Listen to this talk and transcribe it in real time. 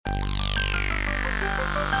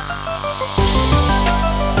Hello,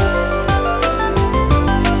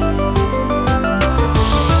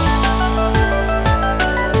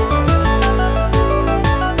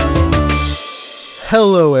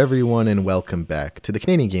 everyone, and welcome back to the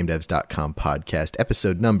CanadianGameDevs.com podcast,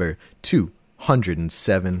 episode number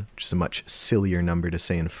 207, which is a much sillier number to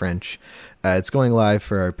say in French. It's going live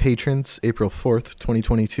for our patrons, April 4th,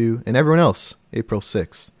 2022, and everyone else, April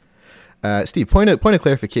 6th. Steve, point of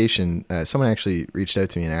clarification, someone actually reached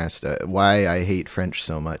out to me and asked why I hate French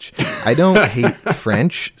so much. I don't hate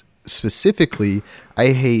French. Specifically, I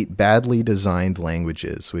hate badly designed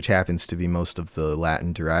languages, which happens to be most of the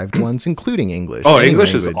Latin-derived ones, including English. Oh,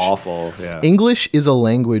 English is awful. Yeah. English is a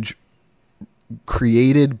language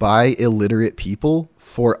created by illiterate people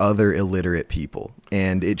for other illiterate people,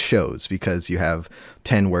 and it shows because you have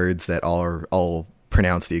 10 words that all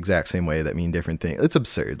pronounced the exact same way that mean different things. It's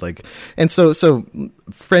absurd. And so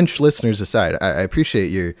French listeners aside, I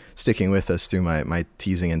appreciate your sticking with us through my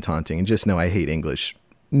teasing and taunting, and just know I hate English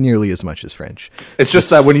nearly as much as French. It's just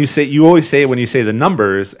that you always say it when you say the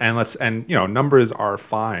numbers, and numbers are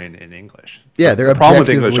fine in English. Yeah, they're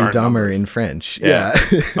objectively dumber in French. Yeah.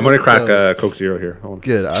 I'm gonna crack a Coke Zero here. Hold on.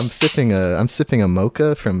 Good. I'm sipping a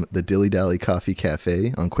mocha from the Dilly Dally Coffee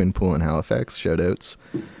Cafe on Quinpool in Halifax. Shout outs.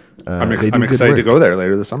 I'm excited to go there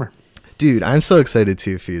later this summer. Dude, I'm so excited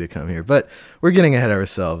too for you to come here. But we're getting ahead of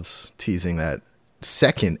ourselves, teasing that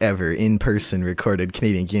second ever in-person recorded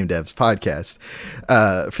Canadian Game Devs podcast.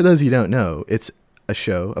 For those of you who don't know, it's a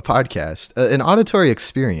show, a podcast, an auditory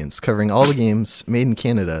experience covering all the games made in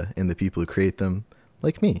Canada and the people who create them,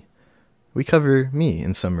 like me. We cover me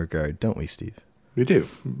in some regard, don't we, Steve? We do.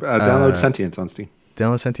 Download Sentience on Steam.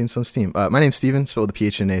 Download Sentience on Steam. My name's Steven, spelled with a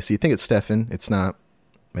PH and A, so you think it's Stefan. It's not.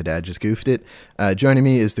 My dad just goofed it. Joining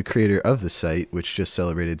me is the creator of the site, which just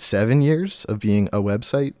celebrated 7 years of being a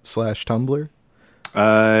website / Tumblr.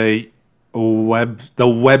 The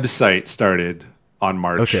website started on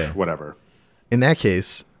March, whatever. In that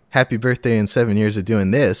case, happy birthday and 7 years of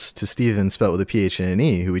doing this to Steven, spelled with a PH and an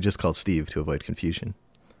E, who we just called Steve to avoid confusion.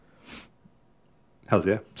 Hells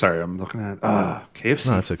yeah. Sorry, I'm looking at KFC.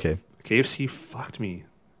 No, it's okay. KFC fucked me.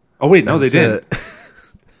 Oh wait, no, they didn't.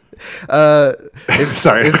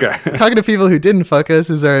 Sorry. Okay. Talking to people who didn't fuck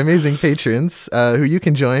us is our amazing patrons, who you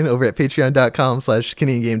can join over at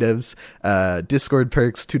patreon.com/CanadianGameDevs. Discord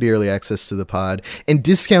perks, 2-day early access to the pod, and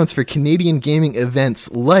discounts for Canadian gaming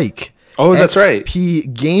events like that's right,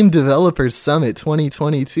 XP Game Developers Summit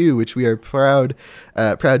 2022, which we are proud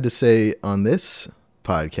to say on this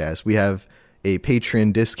podcast. We have a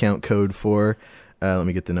patron discount code for. Let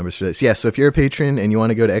me get the numbers for this. Yeah, so if you're a patron and you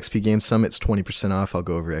want to go to XP Game Summit, it's 20% off. I'll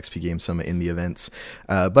go over XP Game Summit in the events.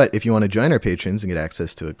 But if you want to join our patrons and get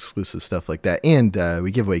access to exclusive stuff like that, and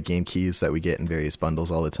we give away game keys that we get in various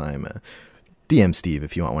bundles all the time. DM Steve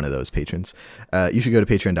if you want one of those patrons. You should go to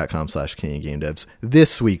patreon.com/CanadianGameDevs.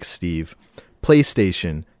 This week, Steve,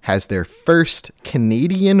 PlayStation has their first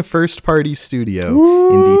Canadian first-party studio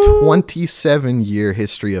in the 27-year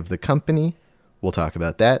history of the company. We'll talk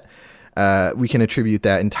about that. We can attribute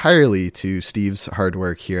that entirely to Steve's hard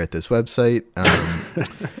work here at this website.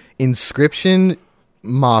 Inscription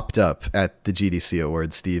mopped up at the GDC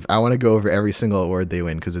Awards, Steve. I want to go over every single award they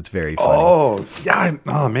win because it's very funny. Oh, yeah.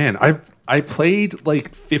 Man. I played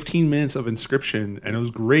like 15 minutes of Inscription and it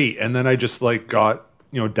was great. And then I just got,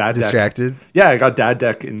 Dad distracted. Deck. Yeah, I got Dad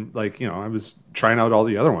Deck and I was trying out all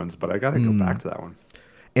the other ones, but I got to go back to that one.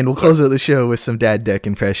 And we'll close out the show with some Dad Deck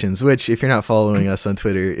impressions, which, if you're not following us on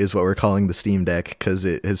Twitter, is what we're calling the Steam Deck, because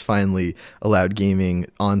it has finally allowed gaming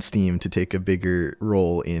on Steam to take a bigger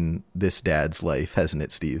role in this dad's life, hasn't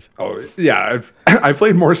it, Steve? Oh, yeah. I've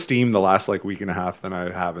played more Steam the last week and a half than I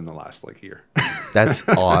have in the last year. That's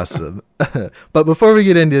awesome. But before we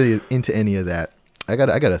get into any of that, I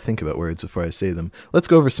gotta think about words before I say them. Let's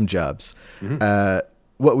go over some jobs. Mm-hmm.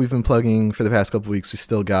 What we've been plugging for the past couple weeks, we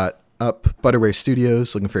still got up Butterware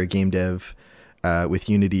Studios, looking for a game dev with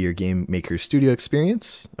Unity or Game Maker Studio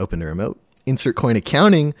experience, open to remote. Insert Coin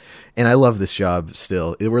Accounting, and I love this job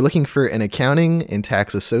still. We're looking for an accounting and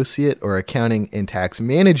tax associate or accounting and tax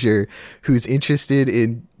manager who's interested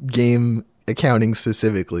in game accounting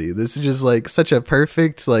specifically. This is just such a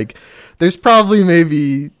perfect, there's probably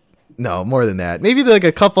more than that. Maybe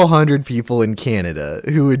a couple hundred people in Canada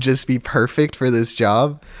who would just be perfect for this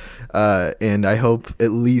job. And I hope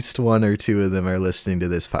at least one or two of them are listening to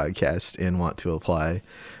this podcast and want to apply.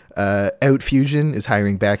 Outfusion is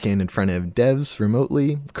hiring back-end and front-end devs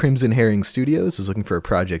remotely. Crimson Herring Studios is looking for a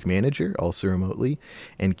project manager, also remotely.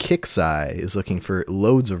 And Kixeye is looking for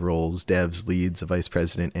loads of roles, devs, leads, a vice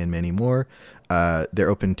president, and many more. They're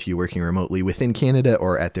open to you working remotely within Canada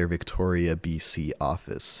or at their Victoria, BC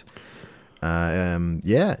office.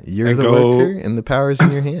 Yeah, you're the worker and the power's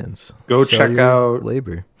in your hands. Go check out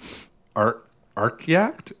labor.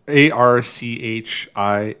 Archiact, Archiact.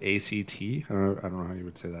 I don't know how you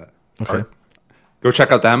would say that. Okay. Go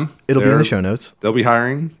check out them. It'll be in the show notes. They'll be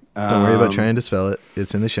hiring. Don't worry about trying to spell it.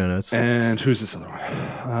 It's in the show notes. And who's this other one?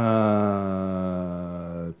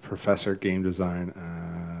 Professor Game Design.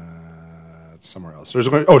 Somewhere else.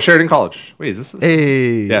 Sheridan College. Wait, is this?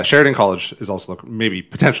 Hey. Yeah, Sheridan College is also looking. Maybe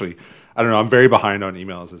potentially. I don't know. I'm very behind on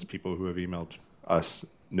emails as people who have emailed us.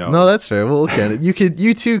 No, that's fair. We'll look at it.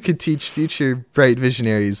 You too could teach future bright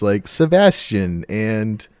visionaries like Sebastian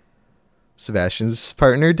and Sebastian's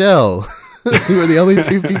partner Dell, who are the only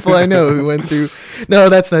two people I know who went through. No,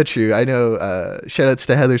 that's not true. I know. Shoutouts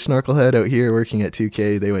to Heather Snorkelhead out here working at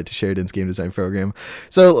 2K. They went to Sheridan's game design program.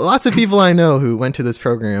 So lots of people I know who went to this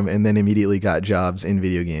program and then immediately got jobs in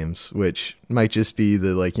video games, which might just be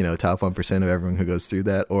the top 1% of everyone who goes through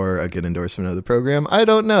that, or a good endorsement of the program. I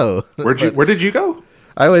don't know. Where did you go?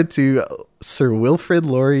 I went to Sir Wilfrid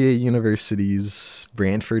Laurier University's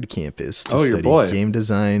Brantford campus to study game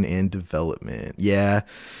design and development. Yeah,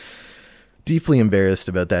 deeply embarrassed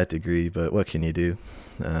about that degree, but what can you do?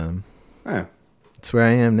 It's where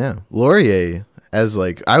I am now. Laurier, I was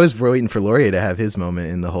waiting for Laurier to have his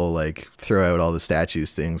moment in the whole throw out all the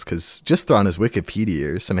statues things, because just throw on his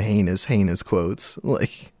Wikipedia or some heinous quotes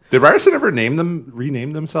Did Ryerson ever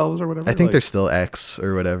rename themselves or whatever? I think they're still X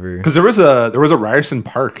or whatever. Because there was a Ryerson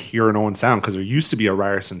Park here in Owen Sound, because there used to be a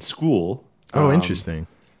Ryerson school. Oh, interesting.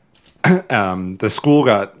 The school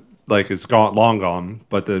got it's long gone,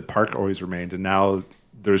 but the park always remained, and now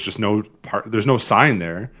there's just no park. There's no sign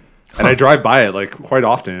there, and I drive by it quite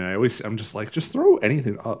often, and I'm just just throw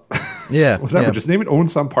anything up. Yeah, whatever. Yeah. Just name it Owen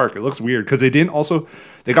Sound Park. It looks weird because they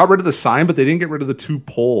got rid of the sign, but they didn't get rid of the two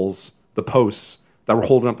posts that were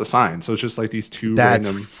holding up the sign. So it's just these two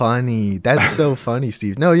That's funny. That's so funny,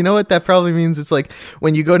 Steve. No, you know what that probably means? It's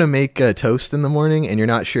when you go to make toast in the morning and you're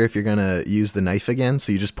not sure if you're going to use the knife again,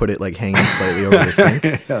 so you just put it hanging slightly over the sink.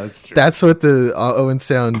 Yeah, that's true. That's what the Owen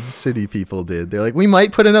Sound City people did. They're we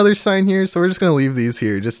might put another sign here, so we're just going to leave these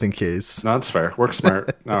here just in case. No, that's fair. Work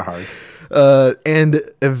smart, not hard. And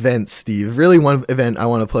events, Steve. Really, one event I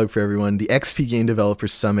want to plug for everyone. The XP Game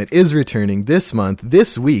Developers Summit is returning this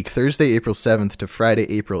week, Thursday, April 7th to Friday,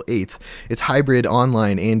 April 8th. It's hybrid,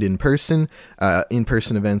 online, and in person.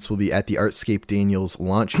 In-person events will be at the Artscape Daniels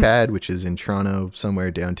Launchpad, which is in Toronto, somewhere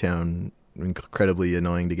downtown. Incredibly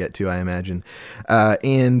annoying to get to, I imagine.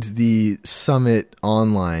 And the summit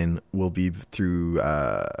online will be through,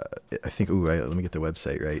 let me get the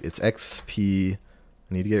website right. It's XP...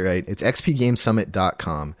 I need to get it right. It's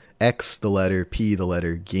xpgamesummit.com. X, the letter, P, the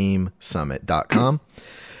letter, gamesummit.com.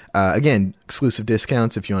 Again, exclusive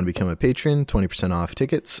discounts if you want to become a patron, 20% off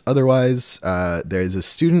tickets. Otherwise, there's a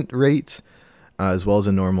student rate as well as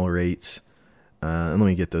a normal rate. And let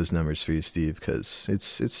me get those numbers for you, Steve, because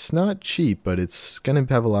it's not cheap, but it's going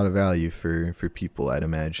to have a lot of value for people, I'd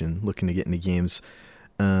imagine, looking to get into games.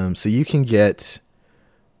 So you can get...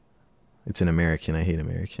 It's an American. I hate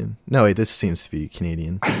American. No, wait, this seems to be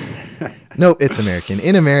Canadian. No, it's American.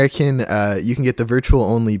 In American, you can get the virtual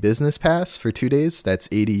only business pass for 2 days. That's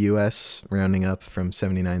 $80 US, rounding up from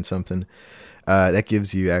 79 something. That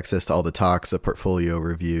gives you access to all the talks, a portfolio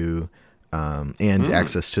review, and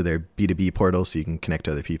access to their B2B portal, so you can connect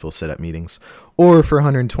to other people, set up meetings. Or for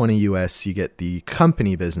 120 US, you get the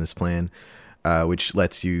company business plan, which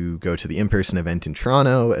lets you go to the in-person event in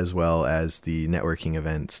Toronto, as well as the networking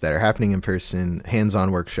events that are happening in person,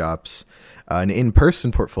 hands-on workshops, an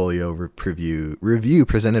in-person portfolio review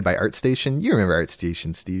presented by ArtStation. You remember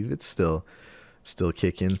ArtStation, Steve? It's still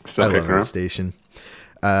kicking. I love ArtStation.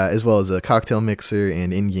 As well as a cocktail mixer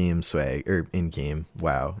and in-game swag, or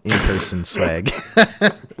in-person swag.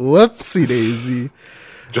 Whoopsie daisy.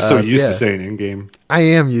 Just so used to saying in-game. I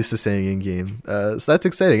am used to saying in-game. So that's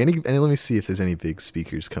exciting. And let me see if there's any big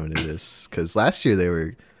speakers coming to this. Because last year they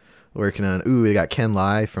were working on... they got Ken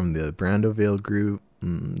Lai from the Brandovale group.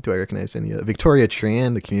 Do I recognize any? Victoria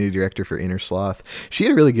Tran, the community director for Inner Sloth. She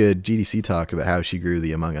had a really good GDC talk about how she grew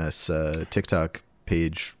the Among Us TikTok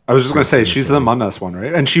page. I was just going to say, she's the Among Us one,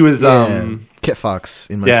 right? And she was... Kit Fox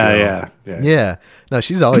in Montreal. Yeah. No,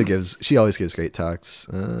 she always gives great talks.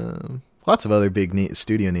 Lots of other big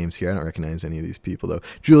studio names here. I don't recognize any of these people, though.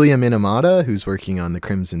 Julia Minamata, who's working on the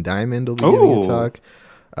Crimson Diamond, will be giving a talk.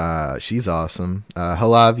 She's awesome.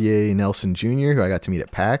 Halavier Nelson Jr., who I got to meet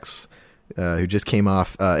at PAX, who just came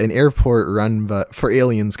off an airport for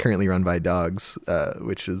aliens currently run by dogs,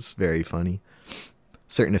 which is very funny.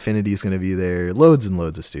 Certain Affinity is going to be there. Loads and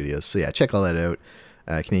loads of studios. So yeah, check all that out.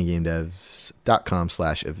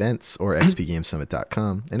 CanadianGameDevs.com/events or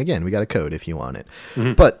xpgamesummit.com. And again, we got a code if you want it.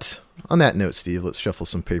 Mm-hmm. But on that note, Steve, let's shuffle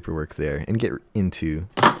some paperwork there and get into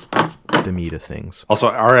the meat of things.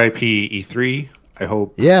 Also, RIP E3. I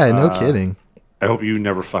hope. Yeah, no kidding. I hope you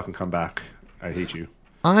never fucking come back. I hate you.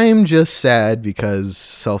 I'm just sad because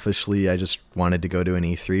selfishly, I just wanted to go to an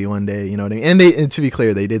E3 one day. You know what I mean? And to be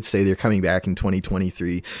clear, they did say they're coming back in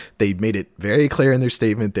 2023. They made it very clear in their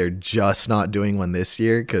statement they're just not doing one this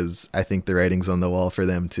year because I think the writing's on the wall for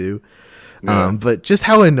them too. Yeah. But just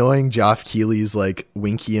how annoying Geoff Keighley's like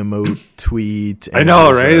winky emote tweet. I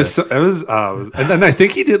know, right? And then I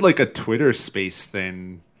think he did like a Twitter space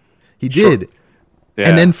thing. He did. Yeah.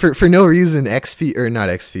 And then for no reason, XP or not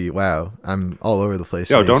XP. Wow, I'm all over the place.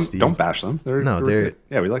 Yo, don't bash them. We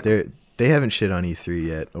like them. They haven't shit on E3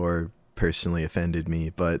 yet or personally offended me.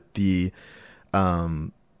 But the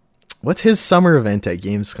what's his summer event at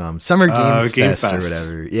Gamescom? Summer Games Fest or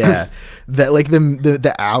whatever. Yeah, that like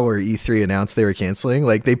the hour E3 announced they were canceling.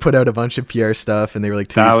 Like they put out a bunch of PR stuff and they were like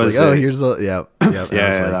tweets like, oh, here's a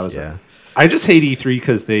that was it. I just hate E3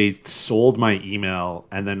 because they sold my email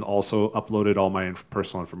and then also uploaded all my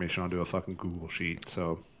personal information onto a fucking Google Sheet.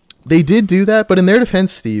 So they did do that, but in their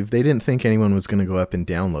defense, Steve, they didn't think anyone was going to go up and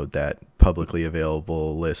download that publicly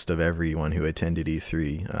available list of everyone who attended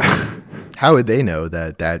E3. How would they know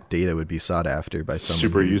that data would be sought after by someone?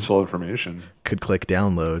 Super useful information. Could click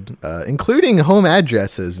download, including home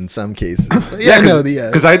addresses in some cases. But yeah,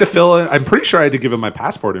 because I had to fill in. I'm pretty sure I had to give them my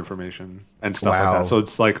passport information and stuff like that. So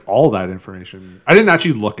it's like all that information. I didn't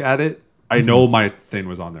actually look at it. I know my thing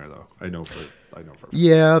was on there though. I know for.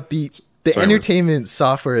 Yeah, The Entertainment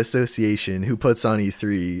Software Association, who puts on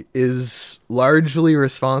E3, is largely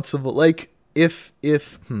responsible. Like,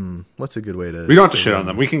 what's a good way to? We don't have to shit on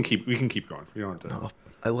them. We can keep going. We don't have to. Oh,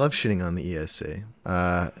 I love shitting on the ESA.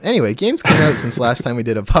 Anyway, games come out since last time we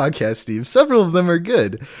did a podcast, Steve. Several of them are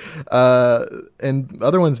good, and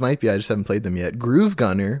other ones might be. I just haven't played them yet. Groove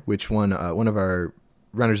Gunner, which won one of our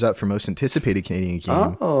runners-up for most anticipated Canadian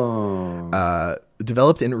game.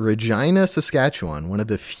 Developed in Regina, Saskatchewan, one of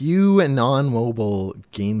the few non-mobile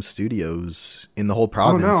game studios in the whole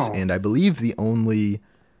province, and I believe the only.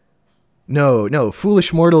 No,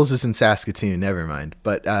 Foolish Mortals is in Saskatoon. Never mind.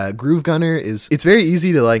 But Groove Gunner it's very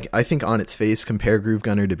easy to like. I think on its face compare Groove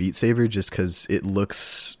Gunner to Beat Saber just because it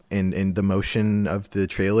looks and the motion of the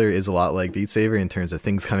trailer is a lot like Beat Saber in terms of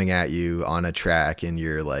things coming at you on a track and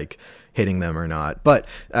you're like hitting them or not. But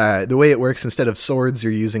the way it works, instead of swords,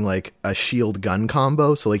 you're using like a shield gun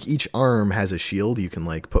combo. So like each arm has a shield you can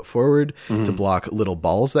like put forward to block little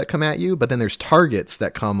balls that come at you. But then there's targets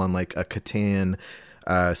that come on like a Catan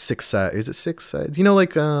 6 sides. Is it 6 sides? You know,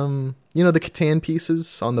 like the Catan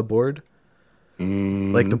pieces on the board?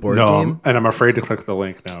 Like the board game? And I'm afraid to click the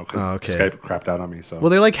link now because Skype crapped out on me. So well,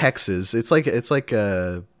 they're like hexes. It's like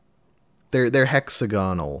they're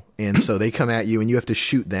hexagonal, and so they come at you, and you have to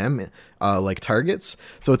shoot them like targets.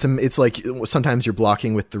 So it's like sometimes you're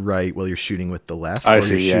blocking with the right while you're shooting with the left, or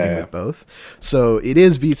you're shooting with both. So it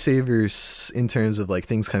is Beat Saber in terms of like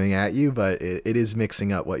things coming at you, but it is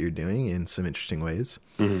mixing up what you're doing in some interesting ways.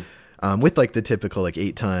 With like the typical like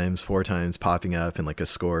 8 times, 4 times popping up and like a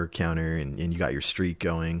score counter, and you got your streak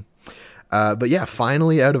going. But yeah,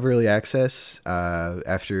 finally out of early access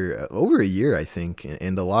after over a year, I think,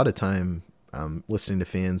 and a lot of time listening to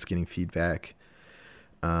fans, getting feedback.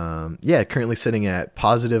 Currently sitting at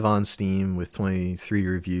positive on Steam with 23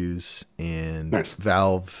 reviews and nice.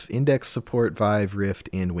 Valve Index support, Vive, Rift,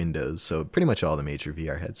 and Windows. So pretty much all the major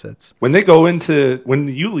VR headsets. When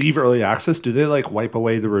you leave early access, do they like wipe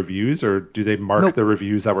away the reviews or do they mark the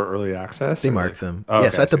reviews that were early access? They mark them. Oh,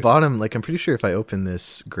 so at the bottom, like I'm pretty sure if I open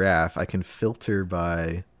this graph, I can filter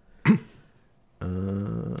by...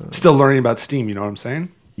 Still learning about Steam, you know what I'm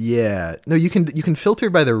saying? Yeah. No, you can filter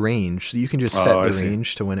by the range, so you can just set the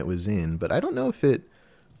range to when it was in. But I don't know if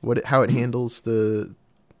how it handles the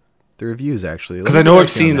reviews actually. Because I know I've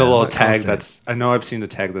seen the little tag I've seen the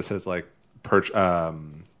tag that says like product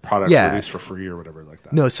released for free or whatever like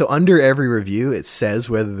that. No, so under every review it says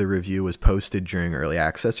whether the review was posted during early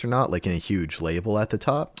access or not, like in a huge label at the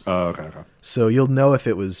top. Oh, okay. So you'll know if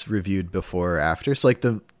it was reviewed before or after. So like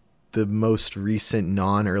the most recent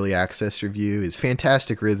non-early access review is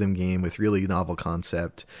fantastic rhythm game with really novel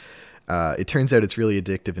concept. It turns out it's really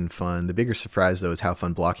addictive and fun. The bigger surprise, though, is how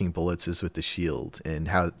fun blocking bullets is with the shield and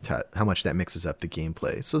how much that mixes up the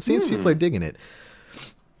gameplay. So it seems people are digging it.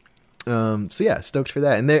 So yeah, stoked for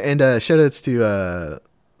that. And shout outs to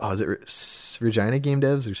is it Regina Game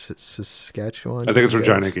Devs or Saskatchewan? I think it's Game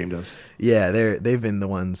Regina Devs? Game Devs. Yeah, they've been the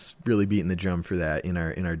ones really beating the drum for that in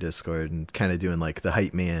our Discord and kind of doing like the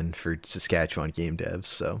hype man for Saskatchewan Game Devs.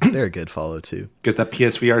 So they're a good follow too. Get that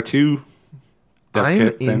PSVR 2.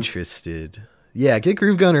 I'm interested. Yeah, get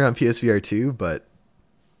Groove Gunner on PSVR 2, but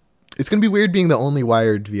it's gonna be weird being the only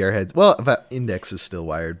wired VR heads. Well, Index is still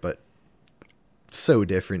wired, but so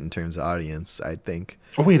different in terms of audience, I think.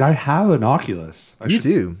 Oh wait, I have an Oculus. You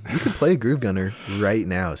do. You can play Groove Gunner right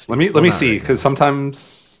now, Steve. Let me see, because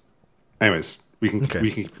sometimes. Anyways, we can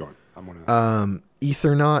keep going. I'm gonna.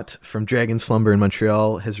 Ethernaut from Dragon Slumber in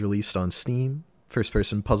Montreal has released on Steam. First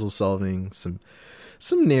person puzzle solving, some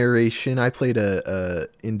narration. I played a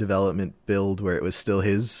in development build where it was still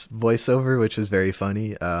his voiceover, which was very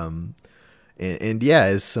funny. And yeah,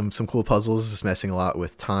 it's some cool puzzles. It's messing a lot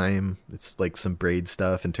with time. It's like some braid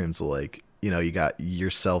stuff in terms of like, you got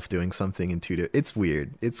yourself doing something in it's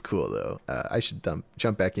weird. It's cool though. I should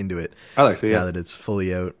jump back into it. I like it, yeah. Now that it's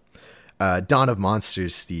fully out. Dawn of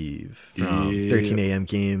Monsters, Steve, from 13 AM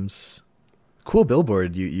Games. Cool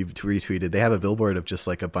billboard you've retweeted. They have a billboard of just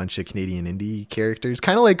like a bunch of Canadian indie characters,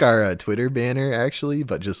 kind of like our Twitter banner actually,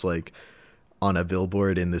 but just like on a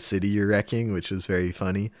billboard in the city you're wrecking, which was very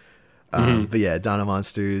funny. But yeah, Dawn of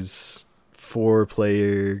Monsters,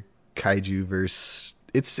 4-player kaiju verse.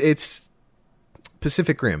 It's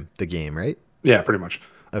Pacific Rim, the game, right? Yeah, pretty much.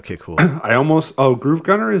 Okay, cool. Groove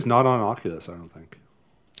Gunner is not on Oculus, I don't think.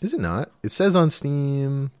 Is it not? It says on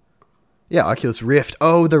Steam. Yeah, Oculus Rift.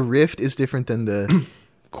 Oh, the Rift is different than the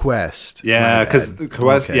Quest. Yeah, because the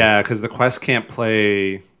Quest. Okay. Yeah, because the Quest can't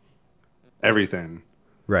play everything.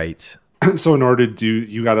 Right. So in order to do,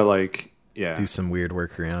 you gotta like. Yeah, do some weird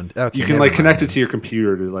workaround. Okay, you can like connect it to your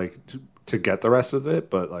computer to get the rest of it,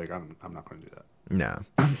 but like I'm not going to do that. No,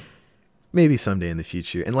 maybe someday in the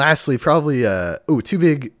future. And lastly, probably two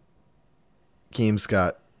big games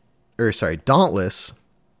Dauntless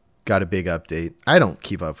got a big update. I don't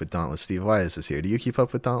keep up with Dauntless, Steve. Why is this here? Do you keep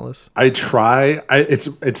up with Dauntless? I try. It's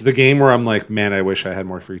the game where I'm like, man, I wish I had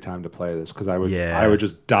more free time to play this because I would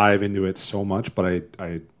just dive into it so much. But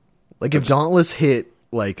I like if Dauntless hit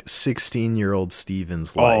like 16-year-old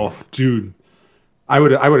Steven's life. Oh, dude, I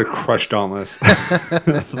would have crushed Dauntless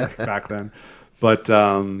like back then. But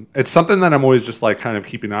it's something that I'm always just like kind of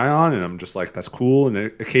keeping an eye on, and I'm just like, that's cool. And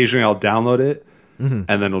occasionally I'll download it, and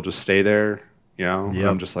then it'll just stay there. Yep.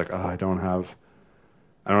 I'm just like, I don't have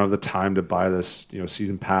the time to buy this,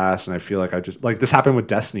 season pass. And I feel like I just like this happened with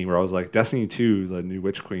Destiny, where I was like, Destiny 2, the new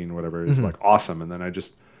Witch Queen, whatever, is like awesome, and then I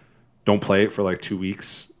just don't play it for like 2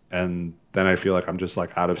 weeks. And then I feel like I'm just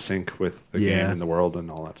like out of sync with the game and the world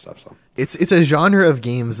and all that stuff. So it's a genre of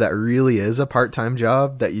games that really is a part-time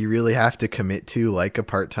job that you really have to commit to, like a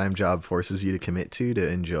part-time job forces you to commit to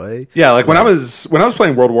enjoy. Yeah, like when I was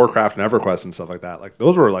playing World of Warcraft and EverQuest and stuff like that, like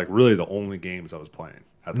those were like really the only games I was playing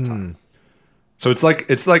at the time. So it's like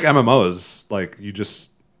MMOs. Like you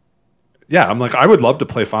just I'm like, I would love to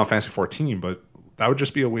play Final Fantasy 14, but that would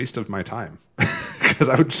just be a waste of my time. Because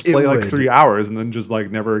I would just play like 3 hours and then just like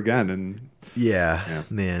never again. And yeah,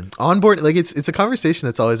 man, onboard, like it's a conversation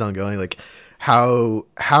that's always ongoing. Like how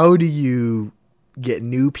do you get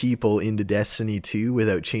new people into Destiny 2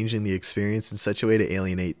 without changing the experience in such a way to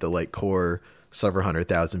alienate the like core several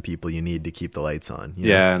 100,000 people you need to keep the lights on? You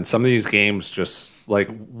know? And some of these games, just like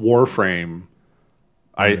Warframe.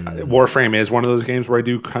 Warframe is one of those games where I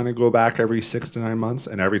do kind of go back every 6 to 9 months,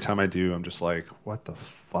 and every time I do, I'm just like, what the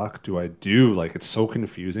fuck do I do? Like, it's so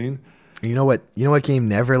confusing. You know what game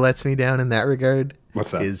never lets me down in that regard?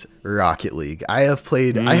 What's that? Is Rocket League. I have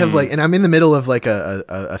and I'm in the middle of like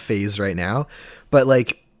a phase right now, but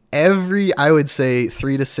like I would say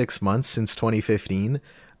 3 to 6 months since 2015,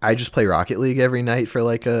 I just play Rocket League every night for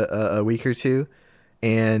like a week or two.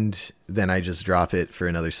 And then I just drop it for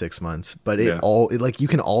another 6 months. But you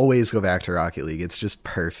can always go back to Rocket League. It's just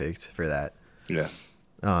perfect for that. Yeah.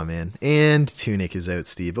 Oh man. And Tunic is out,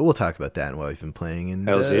 Steve, but we'll talk about that and what we've been playing. And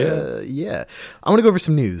Hells yeah. I want to go over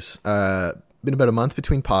some news. Been about a month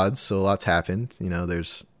between pods, so a lot's happened.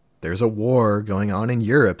 There's a war going on in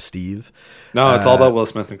Europe, Steve. No, it's all about Will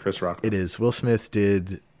Smith and Chris Rock. It is. Will Smith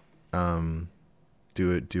did do an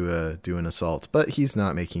assault, but he's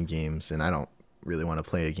not making games, and I don't really want to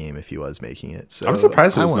play a game if he was making it. So I'm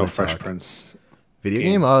surprised there was no Fresh Prince video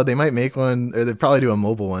game. Oh, they might make one, or they'd probably do a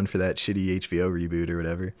mobile one for that shitty HBO reboot or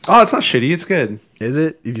whatever. Oh, it's not shitty. It's good. Is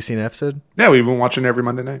it? Have you seen an episode? Yeah, we've been watching every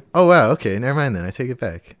Monday night. Oh wow. Okay, never mind then. I take it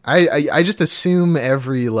back. I just assume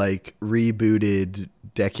every like rebooted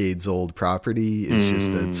decades old property is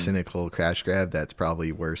just a cynical crash grab that's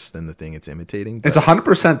probably worse than the thing it's imitating. It's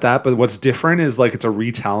 100% that, but what's different is like it's a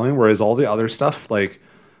retelling, whereas all the other stuff, like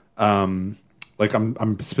I'm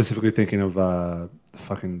specifically thinking of the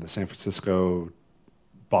San Francisco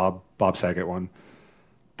Bob Saget one.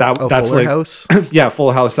 That's Fuller like House? Yeah,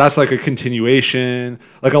 Full House. That's like a continuation.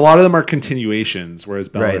 Like a lot of them are continuations, whereas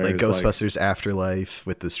Bel Air Right, like is Ghostbusters Afterlife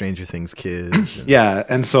with the Stranger Things kids. And yeah,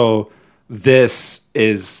 and so this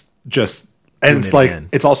is just, and it's like again.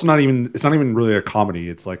 it's also not even really a comedy.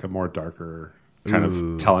 It's like a more darker kind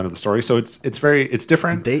of telling of the story. So it's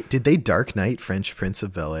different. Did they Dark Knight Fresh Prince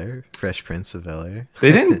of Bel Air?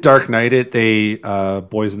 They didn't Dark Knight it. They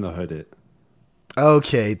Boys in the Hood it.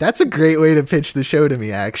 Okay, that's a great way to pitch the show to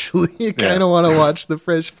me, actually. You kind of want to watch the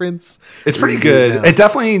Fresh Prince. It's pretty good. It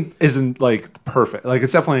definitely isn't like perfect. Like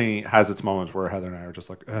it definitely has its moments where Heather and I are just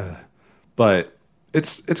like, ugh. But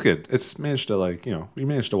it's good. It's managed to we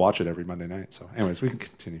managed to watch it every Monday night. So anyways, we can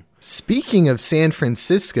continue. Speaking of San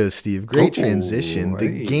Francisco, Steve, great transition. Hey.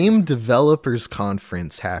 The Game Developers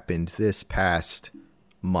Conference happened this past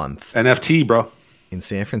month. NFT, bro. In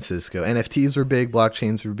San Francisco. NFTs were big,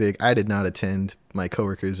 blockchains were big. I did not attend. My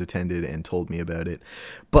coworkers attended and told me about it.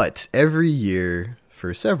 But every year,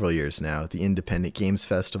 for several years now, the Independent Games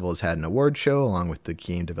Festival has had an award show along with the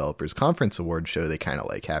Game Developers Conference award show. They kind of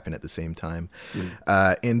like happen at the same time.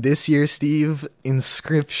 And this year, Steve,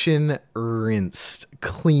 Inscription rinsed,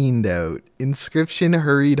 cleaned out. Inscription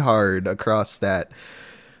hurried hard across that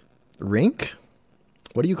rink.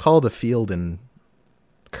 What do you call the field in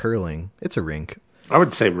curling? It's a rink. I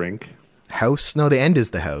would say rink. House? No, the end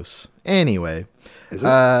is the house. Anyway, Is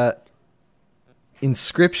it?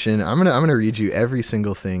 Inscription. I'm gonna read you every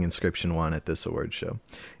single thing Inscription won at this award show.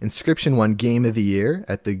 Inscription won Game of the Year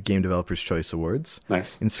at the Game Developers Choice Awards.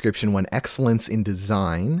 Nice. Inscription won Excellence in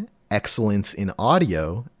Design, Excellence in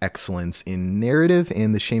Audio, Excellence in Narrative,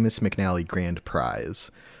 and the Seamus McNally Grand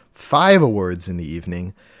Prize. 5 awards in the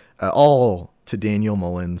evening, all to Daniel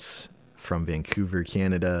Mullins from Vancouver,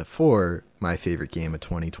 Canada, for my favorite game of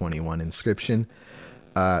 2021, Inscription.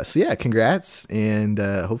 So yeah, congrats, and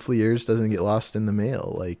hopefully yours doesn't get lost in the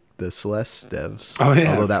mail like the Celeste devs. Oh,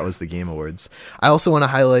 yeah. Although that was the Game Awards. I also want to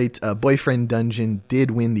highlight Boyfriend Dungeon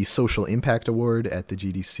did win the Social Impact Award at the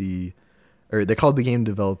GDC, or they called the Game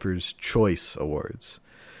Developers Choice Awards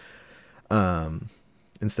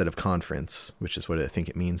instead of conference, which is what I think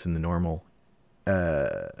it means in the normal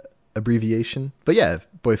abbreviation. But yeah,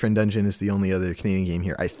 Boyfriend Dungeon is the only other Canadian game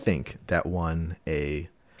here, I think, that won an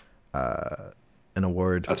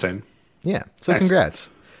award. That's it. Yeah, so Nice. Congrats.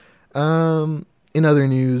 In other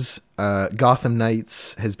news, Gotham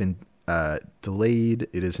Knights has been delayed.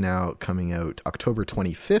 It is now coming out October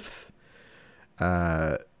 25th.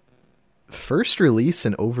 First release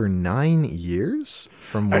in over 9 years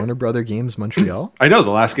from Warner Brother Games Montreal. I know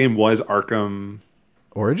the last game was Arkham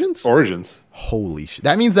Origins? Origins. Holy shit.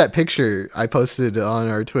 That means that picture I posted on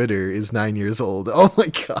our Twitter is 9 years old. Oh my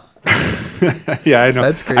God. Yeah, I know.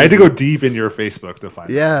 That's crazy. I had to go deep in your Facebook to find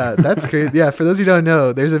it. Yeah, that's crazy. Yeah, for those who don't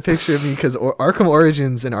know, there's a picture of me because Arkham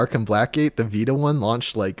Origins and Arkham Blackgate, the Vita one,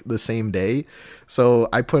 launched like the same day. So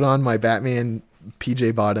I put on my Batman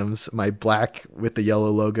PJ bottoms, my black with the yellow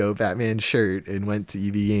logo Batman shirt, and went to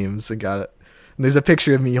EB Games and got it. And there's a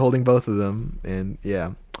picture of me holding both of them. And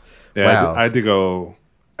yeah. Wow. I had to go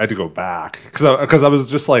back because I was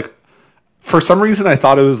just like, for some reason I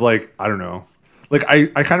thought it was like, I don't know, like I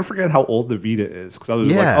kind of forget how old the Vita is because I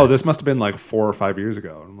was like, oh, this must have been like 4 or 5 years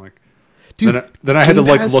ago. And I'm like, dude, then I had to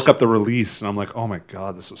like look up the release, and I'm like, oh my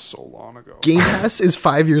God, this is so long ago. Game Pass is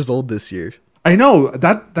 5 years old this year. I know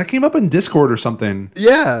that came up in Discord or something.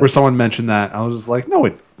 Yeah, where someone mentioned that. I was just like, no,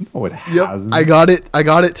 it hasn't. I got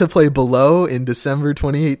it to play Below in December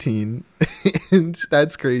 2018, and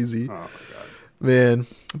that's crazy. Oh my God, man.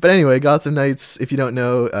 But anyway, Gotham Knights, if you don't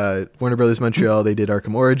know, Warner Brothers Montreal, they did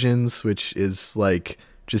Arkham Origins, which is like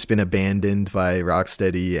just been abandoned by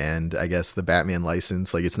Rocksteady and I guess the Batman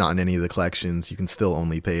license. Like, it's not in any of the collections. You can still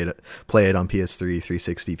only play it on PS3,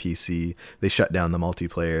 360, PC. They shut down the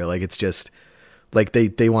multiplayer. Like, it's just like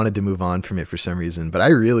they wanted to move on from it for some reason. But I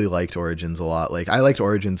really liked Origins a lot. Like, I liked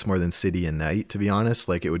Origins more than City and Night, to be honest.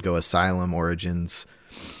 Like, it would go Asylum, Origins,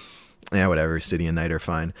 yeah, whatever. City and Night are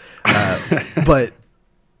fine. But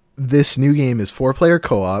this new game is 4-player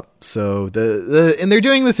co-op. So and they're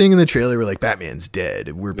doing the thing in the trailer where like Batman's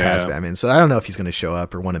dead. We're past Batman. So I don't know if he's going to show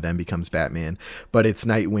up or one of them becomes Batman, but it's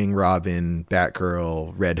Nightwing, Robin,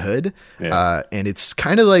 Batgirl, Red Hood. Yeah. And it's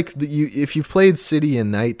kind of like if you've played City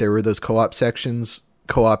and Night, there were those co-op sections,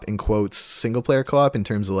 co-op in quotes, single player co-op in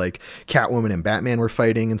terms of like Catwoman and Batman were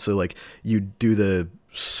fighting. And so like you do the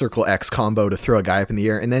circle X combo to throw a guy up in the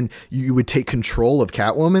air, and then you would take control of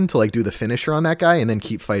Catwoman to like do the finisher on that guy and then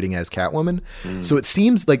keep fighting as Catwoman. So it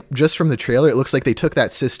seems like just from the trailer it looks like they took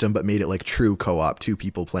that system but made it like true co-op, 2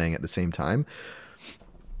 people playing at the same time.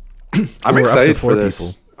 I'm excited for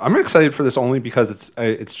this. I'm excited for this only because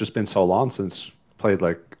it's just been so long since played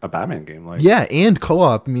like a Batman game. Like, yeah, and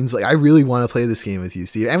co-op means like I really want to play this game with you,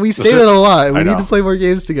 Steve. And we say that a lot. We need to play more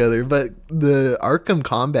games together. But the Arkham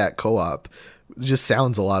Combat co-op just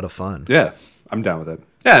sounds a lot of fun. Yeah, I'm down with it.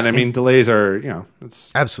 Yeah, and I mean delays are,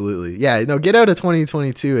 it's absolutely. Yeah, no, get out of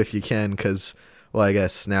 2022 if you can, because well, I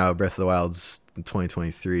guess now Breath of the Wild's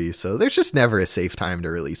 2023, so there's just never a safe time to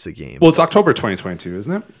release a game. Well, it's October 2022,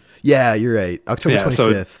 isn't it? Yeah, you're right. October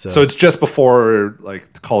 25th. So it's just before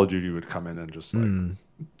like Call of Duty would come in and just like.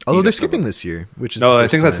 Although they're skipping this year, which is I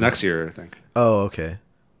think that's next year. I think. Oh, okay.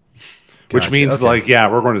 Which means like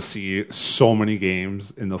we're going to see so many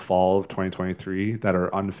games in the fall of 2023 that are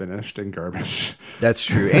unfinished and garbage. That's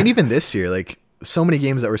true, and even this year, like so many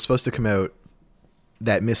games that were supposed to come out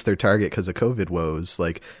that missed their target because of COVID woes.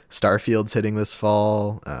 Like Starfield's hitting this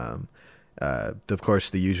fall. Of course,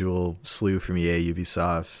 the usual slew from EA,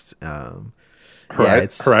 Ubisoft.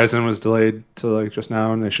 Horizon was delayed to like just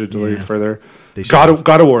now, and they should delay it further. God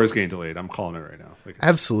of War is getting delayed. I'm calling it right now. Like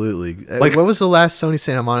absolutely. Like, what was the last Sony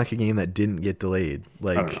Santa Monica game that didn't get delayed?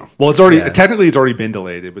 Like, I don't know. Well, it's already technically it's already been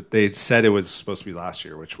delayed, but they said it was supposed to be last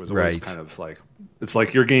year, which was always kind of like it's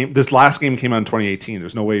like your game. This last game came out in 2018.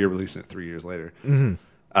 There's no way you're releasing it 3 years later.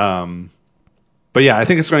 But yeah, I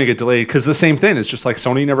think it's going to get delayed because the same thing. It's just like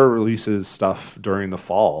Sony never releases stuff during the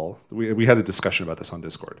fall. We had a discussion about this on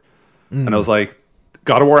Discord, and I was like,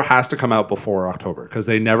 God of War has to come out before October because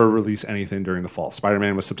they never release anything during the fall.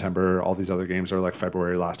 Spider-Man was September. All these other games are like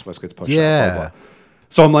February. Last of Us gets pushed out. Blah, blah, blah.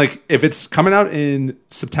 So I'm like, if it's coming out in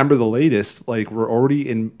September the latest, like we're already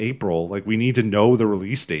in April. Like we need to know the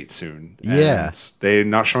release date soon. And they're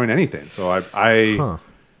not showing anything. So I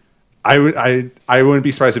wouldn't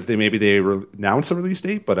be surprised if they announce a release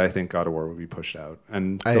date, but I think God of War would be pushed out.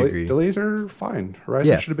 And I agree. Delays are fine.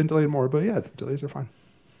 Horizon should have been delayed more, but yeah, delays are fine.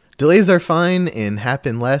 Delays are fine and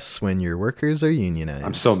happen less when your workers are unionized.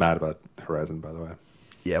 I'm so mad about Horizon, by the way.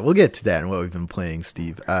 Yeah, we'll get to that and what we've been playing,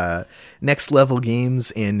 Steve. Next Level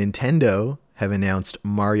Games and Nintendo have announced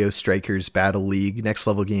Mario Strikers Battle League. Next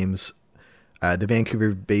Level Games, the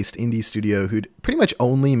Vancouver-based indie studio who'd pretty much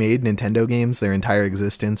only made Nintendo games their entire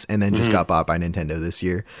existence and then just got bought by Nintendo this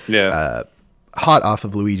year. Yeah. Hot off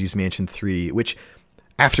of Luigi's Mansion 3, which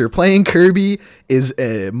after playing Kirby is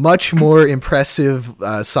a much more impressive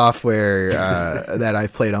software that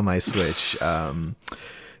I've played on my Switch.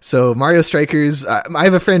 So Mario Strikers, I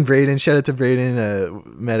have a friend, Braden, shout out to Braden,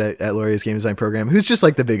 met at Laurier's Game Design Program, who's just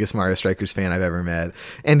like the biggest Mario Strikers fan I've ever met,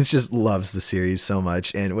 and just loves the series so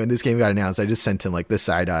much. And when this game got announced, I just sent him like the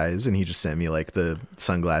side eyes, and he just sent me like the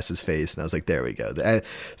sunglasses face, and I was like, there we go.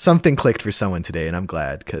 Something clicked for someone today, and I'm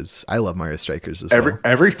glad, because I love Mario Strikers as well.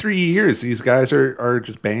 Every 3 years, these guys are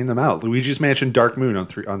just banging them out. Luigi's Mansion Dark Moon on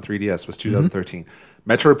 3DS was 2013.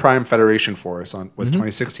 Metroid Prime Federation Force was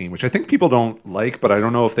 2016, which I think people don't like, but I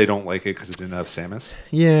don't know if they don't like it because it didn't have Samus.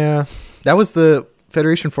 Yeah, that was the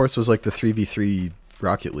Federation Force was like the 3v3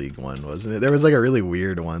 Rocket League one, wasn't it? There was like a really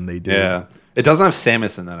weird one they did. Yeah, it doesn't have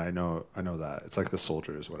Samus in that. I know that it's like the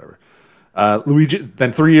soldiers, whatever.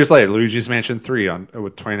 Then 3 years later, Luigi's Mansion 3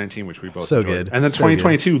 with 2019, which we both enjoyed. Good. And then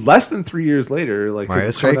 2022, less than 3 years later, like Mario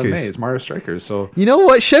Strikers. It's Mario Strikers. So you know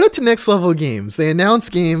what? Shout out to Next Level Games. They announce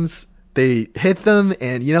games. They hit them,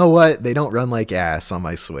 and you know what? They don't run like ass on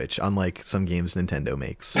my Switch, unlike some games Nintendo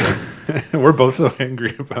makes. We're both so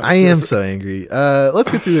angry about it. I am so angry.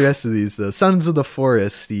 Let's get through the rest of these, though. Sons of the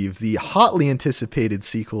Forest, Steve, the hotly anticipated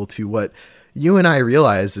sequel to what you and I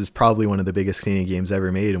realize is probably one of the biggest Canadian games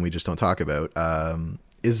ever made, and we just don't talk about,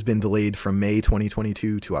 has been delayed from May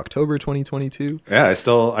 2022 to October 2022. Yeah,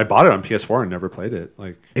 I bought it on PS4 and never played it.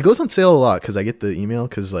 Like it goes on sale a lot because I get the email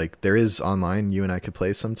because like there is online you and I could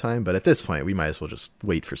play sometime, but at this point we might as well just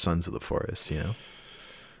wait for Sons of the Forest, you know.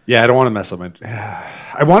 Yeah, I don't want to mess up my.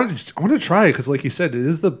 I wanted to try it because, like you said,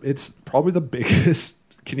 it's probably the biggest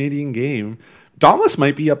Canadian game. Dauntless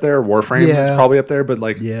might be up there. Warframe is probably up there, but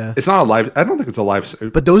like, it's not a live. I don't think it's a live.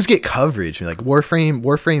 But those get coverage. Like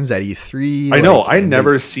Warframe's at E3. I know. Like, I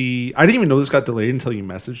never see. I didn't even know this got delayed until you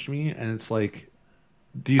messaged me, and it's like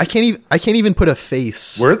these. I can't even put a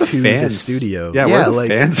face. Where are the to fans? The studio. Yeah, where are the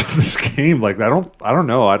fans of this game? Like I don't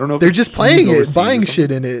know. I don't know. If they're just playing it, buying shit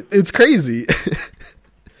in it. It's crazy.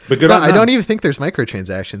 But good on them. I don't even think there's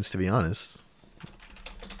microtransactions, to be honest.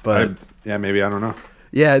 But maybe I don't know.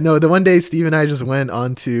 Yeah, no, the one day Steve and I just went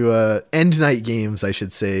on to End Night Games, I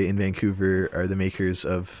should say, in Vancouver, are the makers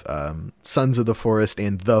of Sons of the Forest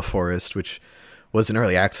and The Forest, which was in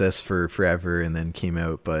early access for forever and then came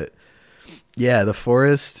out. But yeah, The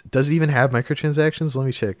Forest, does it even have microtransactions? Let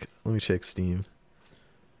me check Steam.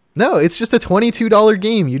 No, it's just a $22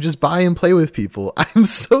 game. You just buy and play with people. I'm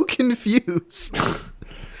so confused.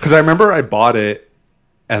 Because I remember I bought it,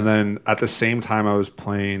 and then at the same time I was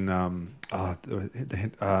playing...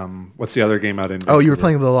 what's the other game out in Vancouver? Oh, you were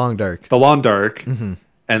playing The Long Dark. The Long Dark. Mm-hmm.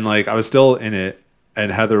 And like I was still in it,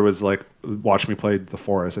 and Heather was like, watch me play The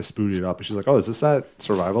Forest. I booted it up, and she's like, oh, is this that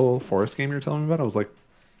survival forest game you're telling me about? I was like,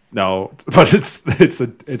 no, but it's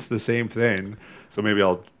the same thing. So maybe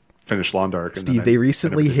I'll finish Long Dark. And Steve, they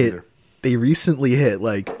recently hit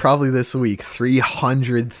like probably this week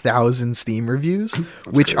 300,000 Steam reviews,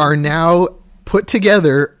 which crazy. Are now put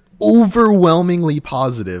together overwhelmingly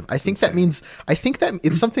positive. I think that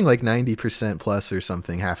it's something like 90% plus or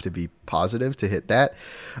something have to be positive to hit that.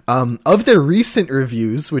 Of their recent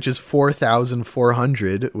reviews, which is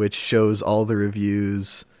 4,400, which shows all the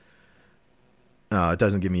reviews. It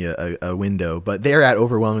doesn't give me a window, but they're at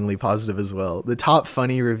overwhelmingly positive as well. The top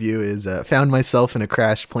funny review is, found myself in a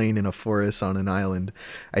crashed plane in a forest on an island.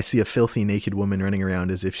 I see a filthy naked woman running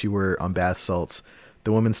around as if she were on bath salts.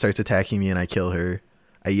 The woman starts attacking me and I kill her.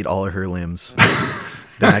 I eat all of her limbs.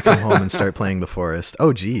 Then I come home and start playing The Forest.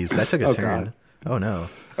 Oh, geez, that took a turn. God. Oh, no.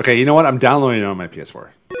 Okay, you know what? I'm downloading it on my PS4.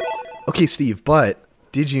 Okay, Steve, but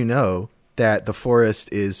did you know that The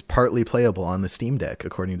Forest is partly playable on the Steam Deck,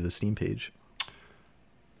 according to the Steam page?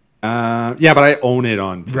 Yeah, but I own it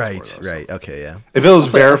on PS4, right. Okay, yeah. If it was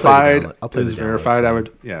verified, I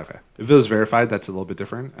would. Yeah, okay. If it was verified, that's a little bit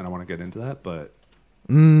different, and I want to get into that. But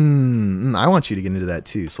I want you to get into that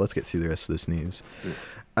too. So let's get through the rest of this news.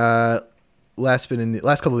 Yeah. Last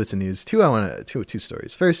couple bits of news. Two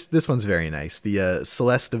stories. First, this one's very nice. The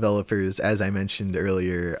Celeste developers, as I mentioned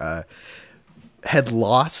earlier, had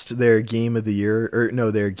lost their Game of the Year,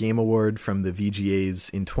 their Game Award from the VGAs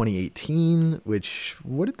in 2018, which,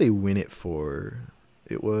 what did they win it for?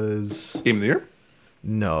 It was... Game of the Year?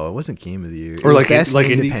 No, it wasn't Game of the Year. Or like Best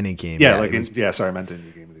Independent Game. Yeah, sorry, I meant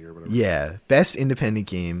Indie Game of the Year. Whatever. Yeah, Best Independent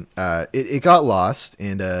Game. It got lost,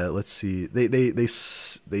 and let's see. They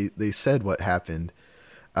said what happened.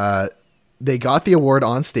 They got the award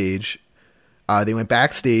on stage. They went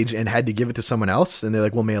backstage and had to give it to someone else, and they're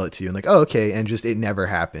like, we'll mail it to you. And like, oh, okay. And just, it never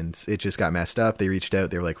happened. It just got messed up. They reached out.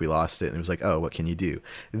 They were like, we lost it. And it was like, oh, what can you do?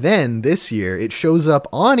 Then this year it shows up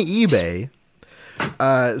on eBay.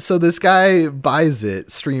 So this guy buys it,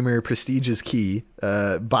 streamer Prestigious Key,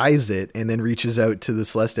 buys it, and then reaches out to the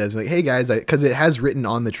Celeste devs like, hey guys, because it has written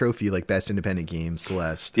on the trophy, like Best Independent Game,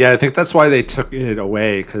 Celeste. Yeah, I think that's why they took it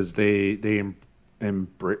away, because they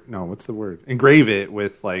engrave it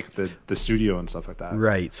with like the studio and stuff like that.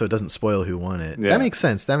 Right, so it doesn't spoil who won it. Yeah. That makes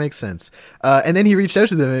sense. And then he reached out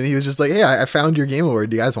to them and he was just like, hey, I found your Game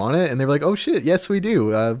Award. Do you guys want it? And they were like, oh shit, yes we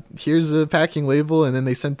do. Here's a packing label. And then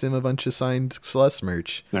they sent him a bunch of signed Celeste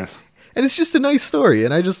merch. Nice. And it's just a nice story,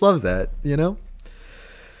 and I just love that, you know?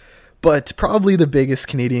 But probably the biggest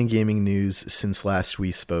Canadian gaming news since last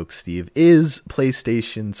we spoke, Steve, is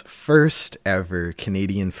PlayStation's first ever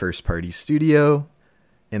Canadian first-party studio.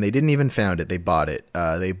 And they didn't even found it. They bought it.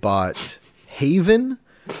 They bought Haven,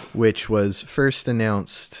 which was first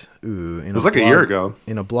announced... it was like a year ago.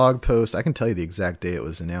 In a blog post. I can tell you the exact day it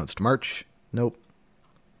was announced. March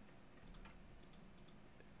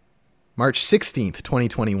 16th,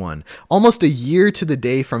 2021. Almost a year to the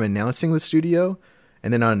day from announcing the studio.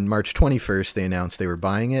 And then on March 21st, they announced they were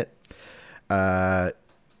buying it.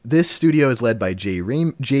 This studio is led by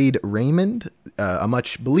Jade Raymond, a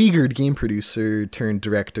much beleaguered game producer turned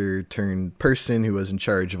director turned person who was in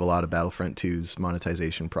charge of a lot of Battlefront 2's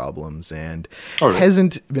monetization problems and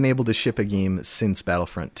hasn't been able to ship a game since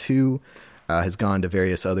Battlefront 2. Has gone to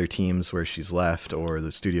various other teams where she's left or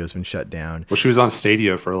the studio's been shut down. Well, she was on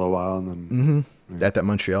Stadia for a little while. And then at that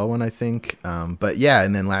Montreal one, I think. But yeah,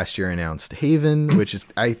 and then last year announced Haven, which is...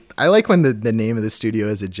 I like when the name of the studio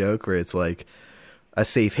is a joke where it's like a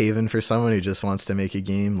safe haven for someone who just wants to make a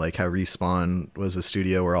game, like how Respawn was a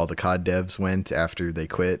studio where all the COD devs went after they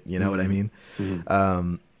quit. You know what I mean?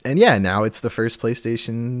 Mm-hmm. And yeah, now it's the first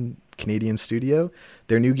PlayStation Canadian studio.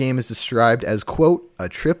 Their new game is described as, quote, a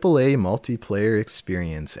AAA multiplayer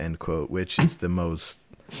experience, end quote, which is the most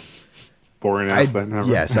boring ass thing ever.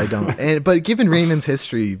 Yes, I don't. But given Raymond's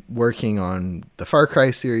history working on the Far Cry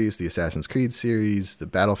series, the Assassin's Creed series, the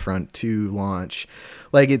Battlefront 2 launch,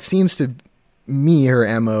 like it seems to me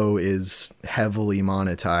her MO is heavily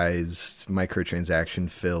monetized, microtransaction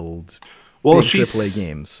filled, big AAA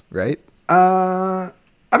games, right?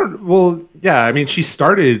 I don't. Well, yeah. I mean, she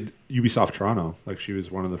started Ubisoft Toronto. Like she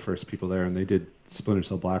was one of the first people there, and they did Splinter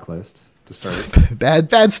Cell Blacklist to start.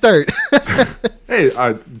 Bad start. Hey,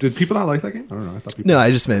 did people not like that game? I don't know. I thought people. No,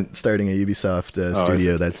 I just meant starting a Ubisoft I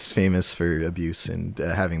studio see. that's famous for abuse and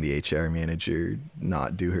having the HR manager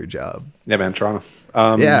not do her job. Yeah, man, Toronto.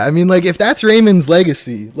 Yeah, I mean, like if that's Raymond's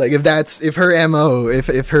legacy, like if her MO,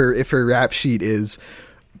 if her rap sheet is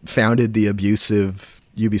founded the abusive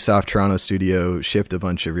Ubisoft Toronto studio, shipped a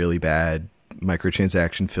bunch of really bad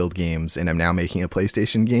microtransaction filled games, and I'm now making a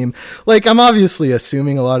PlayStation game. Like I'm obviously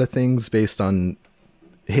assuming a lot of things based on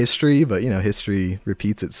history, but history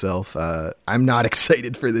repeats itself. I'm not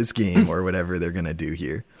excited for this game or whatever they're gonna do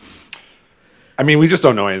here. I mean, we just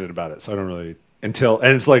don't know anything about it, so I don't really and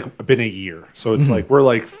it's like been a year, so it's like we're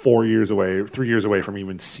like 3 years away from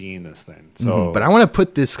even seeing this thing. So, but I want to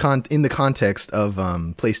put this in the context of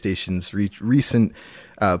PlayStation's recent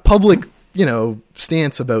public,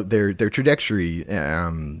 stance about their trajectory.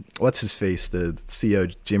 What's his face? The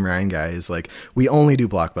CEO Jim Ryan guy is like, we only do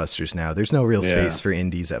blockbusters now. There's no real space for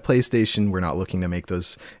indies at PlayStation. We're not looking to make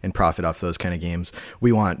those and profit off those kind of games.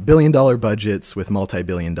 We want billion-dollar budgets with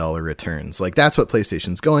multi-billion-dollar returns. Like that's what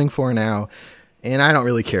PlayStation's going for now. And I don't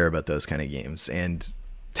really care about those kind of games. And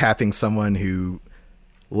tapping someone who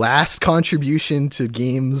last contribution to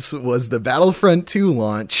games was the Battlefront 2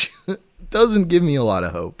 launch doesn't give me a lot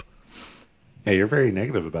of hope. Yeah, you're very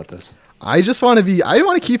negative about this. I want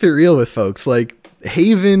to keep it real with folks. Like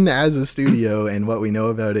Haven as a studio and what we know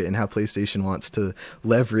about it and how PlayStation wants to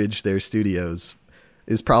leverage their studios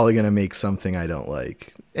is probably going to make something I don't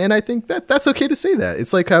like. And I think that's okay to say that.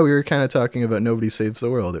 It's like how we were kind of talking about Nobody Saves the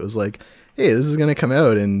World. It was like, hey, this is going to come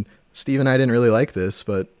out and Steve and I didn't really like this,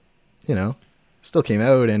 but still came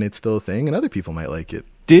out and it's still a thing and other people might like it.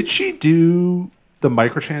 Did she do the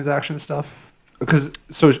microtransaction stuff? Because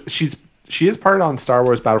she is part on Star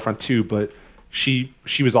Wars Battlefront 2, but she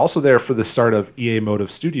was also there for the start of EA Motive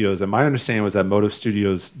Studios, and my understanding was that Motive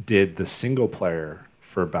Studios did the single player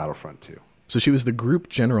for Battlefront 2. So she was the group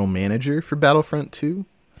general manager for Battlefront 2.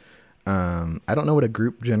 I don't know what a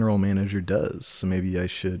group general manager does, so maybe I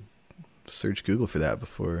should search Google for that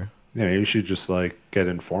before. Yeah, maybe you should just get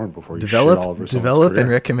informed before you shit all over someone's develop career. And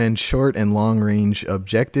recommend short and long range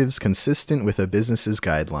objectives consistent with a business's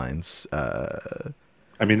guidelines.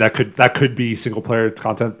 I mean, that could be single player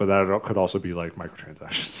content, but that could also be like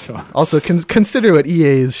microtransactions. So also consider what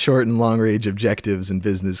EA's short and long range objectives and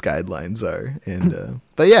business guidelines are. And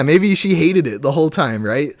but yeah, maybe she hated it the whole time,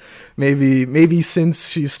 right? Maybe since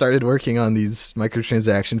she started working on these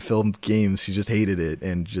microtransaction filmed games, she just hated it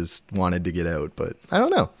and just wanted to get out. But I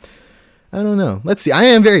don't know. Let's see. I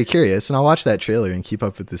am very curious, and I'll watch that trailer and keep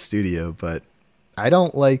up with the studio. But I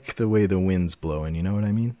don't like the way the wind's blowing. You know what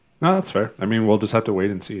I mean? No, that's fair. I mean, we'll just have to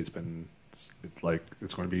wait and see. It's going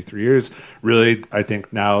to be 3 years. Really, I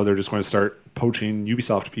think now they're just going to start poaching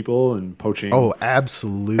Ubisoft people and poaching. Oh,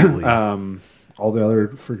 absolutely. All the other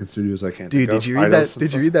freaking studios I can't. Dude, think did you of. read that?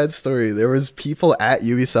 Did you read that story? There was people at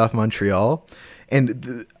Ubisoft Montreal,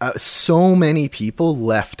 and so many people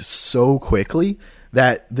left so quickly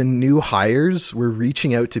that the new hires were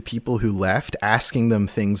reaching out to people who left, asking them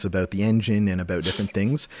things about the engine and about different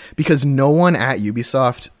things, because no one at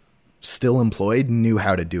Ubisoft still employed knew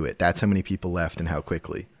how to do it. That's how many people left and how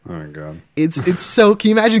quickly. Oh my god. It's so, can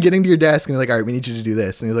you imagine getting to your desk and they're like, all right, we need you to do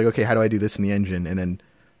this. And you're like, okay, how do I do this in the engine? And then,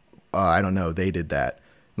 I don't know, they did that.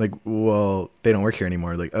 I'm like, well, they don't work here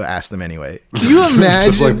anymore. Like, ask them anyway. Can you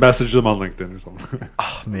imagine? Just message them on LinkedIn or something.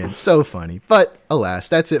 Oh man, so funny. But alas,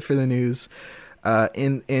 that's it for the news.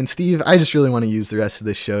 And Steve, I just really want to use the rest of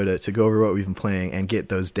this show to go over what we've been playing and get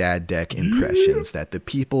those dad deck impressions that the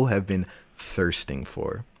people have been thirsting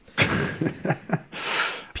for.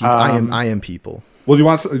 I am people. Well, do you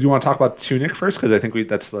want to talk about Tunic first? Because I think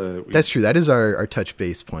that's true. That is our touch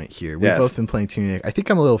base point here. We've both been playing Tunic. I think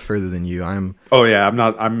I'm a little further than you. Oh yeah, I'm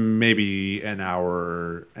not. I'm maybe an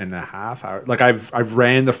hour and a half. Like I've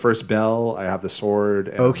ran the first bell. I have the sword.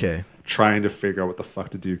 And okay. I'm trying to figure out what the fuck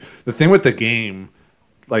to do. The thing with the game,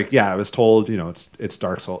 I was told, it's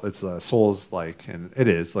Dark Souls. It's Souls and it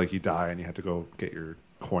is you die and you have to go get your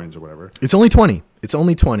coins or whatever. It's only 20. It's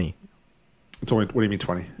only 20. It's only, what do you mean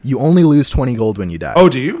 20? You only lose 20 gold when you die. Oh,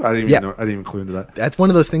 do you? I didn't even know. I didn't even clue into that. That's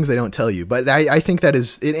one of those things they don't tell you. But I think that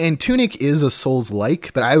is it, and Tunic is a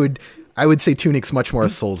Souls-like, but I would say Tunic's much more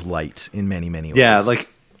a Souls-light in many, many ways. Yeah,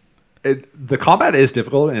 the combat is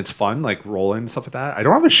difficult and it's fun, rolling and stuff like that. I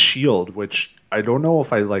don't have a shield, which I don't know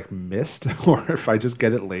if I missed or if I just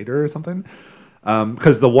get it later or something.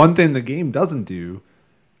 Because the one thing the game doesn't do,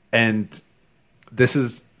 and this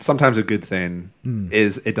is sometimes a good thing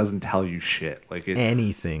is it doesn't tell you shit. Like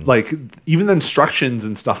anything. Like even the instructions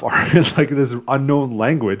and stuff are in like this unknown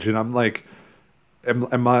language, and I'm like,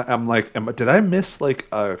 did I miss like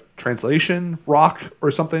a translation rock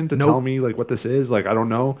or something to tell me like what this is? Like I don't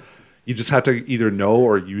know. You just have to either know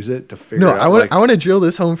or use it to figure out. I want to drill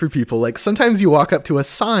this home for people. Like sometimes you walk up to a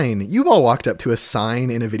sign. You've all walked up to a sign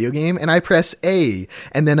in a video game, and I press A,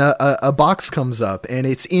 and then a box comes up, and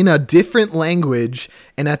it's in a different language,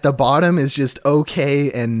 and at the bottom is just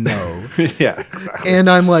okay and no. Yeah, exactly. And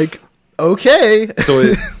I'm like, okay.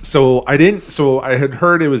 So I had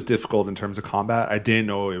heard it was difficult in terms of combat. I didn't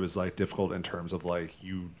know it was like difficult in terms of like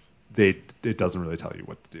it doesn't really tell you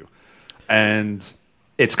what to do. And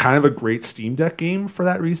it's kind of a great Steam Deck game for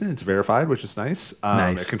that reason. It's verified, which is nice.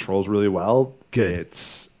 It controls really well. Good.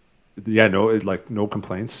 It's no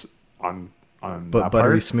complaints on but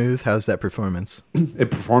buttery smooth. How's that performance?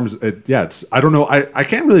 It performs. I don't know. I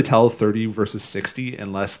can't really tell 30 versus 60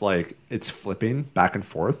 unless like it's flipping back and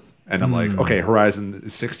forth. And I'm like, okay, Horizon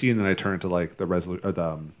is 60, and then I turn to like the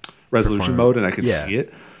resolution mode, and I can see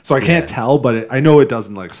it. So I can't tell, but I know it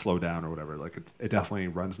doesn't like slow down or whatever. Like it definitely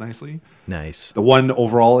runs nicely. Nice. The one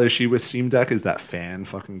overall issue with Steam Deck is that fan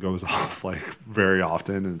fucking goes off like very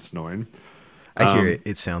often, and it's annoying. I hear it.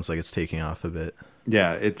 It sounds like it's taking off a bit.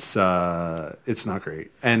 Yeah, it's not great.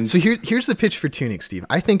 And so here's the pitch for Tunic, Steve.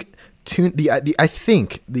 I think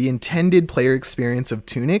the intended player experience of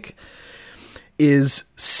Tunic is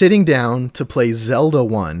sitting down to play Zelda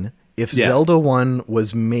 1. If Zelda 1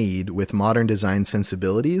 was made with modern design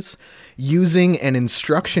sensibilities, using an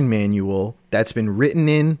instruction manual that's been written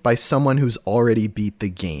in by someone who's already beat the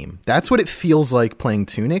game. That's what it feels like playing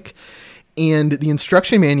Tunic. And the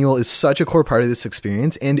instruction manual is such a core part of this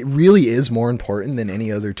experience, and it really is more important than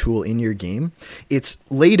any other tool in your game. It's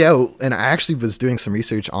laid out, and I actually was doing some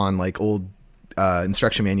research on like old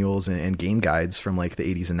instruction manuals and game guides from like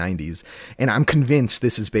the 80s and 90s, and I'm convinced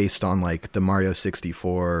this is based on like the Mario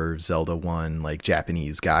 64 Zelda 1 like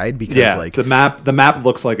Japanese guide, because like the map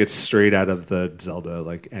looks like it's straight out of the Zelda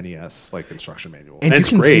like NES like instruction manual, and you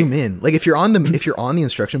can zoom in. Like if you're on the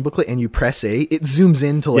instruction booklet and you press A, it zooms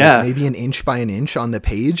in to like maybe an inch by an inch on the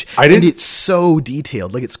page, and it's so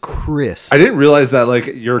detailed, like it's crisp. I didn't realize that like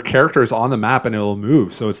your character is on the map and it'll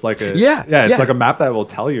move, so it's like it's like a map that will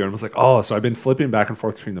tell you. And I was like, oh, so I've been flipping back and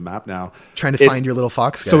forth between the map now, trying to find your little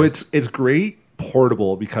fox guy. So it's great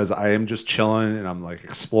portable because I am just chilling and I'm like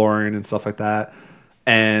exploring and stuff like that.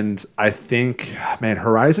 And I think, man,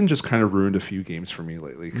 Horizon just kind of ruined a few games for me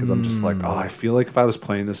lately, because I'm just like, I feel like if I was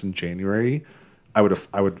playing this in January, I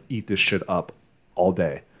would eat this shit up all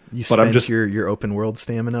day. You spent your open world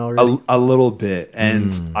stamina already? A little bit,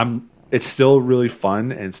 and it's still really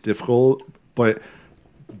fun and it's difficult, but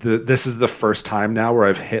this is the first time now where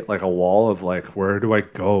I've hit like a wall of like, where do I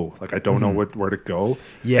go? Like I don't know where to go.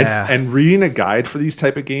 Yeah. And reading a guide for these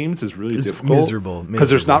type of games is really difficult. Miserable. Because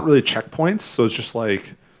there's not really checkpoints. So it's just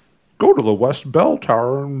like, go to the West Bell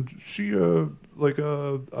Tower and see a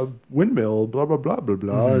windmill, blah, blah, blah, blah,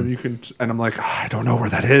 blah. And I'm like, I don't know where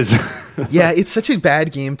that is. Yeah, it's such a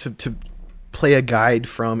bad game to play a guide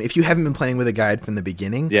from if you haven't been playing with a guide from the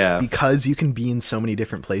beginning, because you can be in so many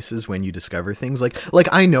different places when you discover things. Like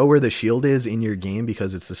I know where the shield is in your game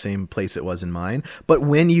because it's the same place it was in mine, but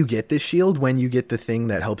when you get the shield, when you get the thing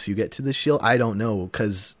that helps you get to the shield, I don't know,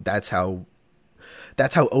 because that's how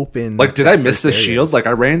open. Like, did I miss the shield? Like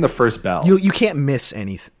I rang the first bell. You can't miss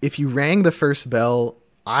anything if you rang the first bell.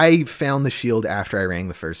 I found the shield after I rang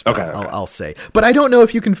the first bell, I'll say. But I don't know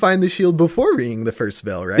if you can find the shield before ringing the first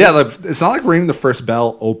bell, right? Yeah, it's not like ringing the first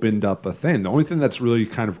bell opened up a thing. The only thing that's really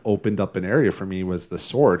kind of opened up an area for me was the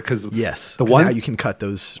sword. Because now you can cut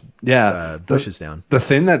those bushes down. The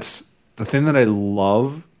thing that I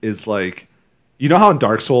love is like, you know how in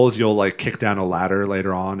Dark Souls you'll like kick down a ladder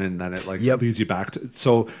later on and then it like leads you back to...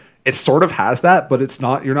 So it sort of has that, but it's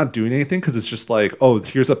not. You're not doing anything because it's just like, oh,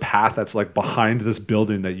 here's a path that's like behind this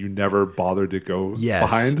building that you never bothered to go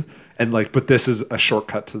behind, and like, but this is a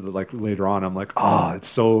shortcut to the like later on. I'm like, it's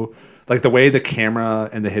so like the way the camera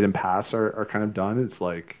and the hidden paths are kind of done. It's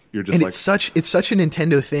like you're just it's such a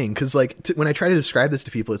Nintendo thing, because like when I try to describe this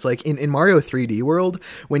to people, it's like in Mario 3D World,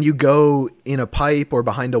 when you go in a pipe or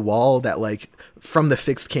behind a wall that like, from the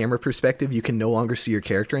fixed camera perspective, you can no longer see your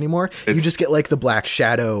character anymore. You just get like the black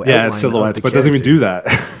shadow. It's silhouettes, but it doesn't even do that.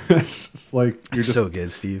 It's just like you're just so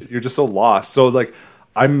good, Steve. You're just so lost. So like,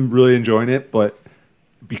 I'm really enjoying it, but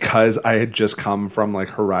because I had just come from like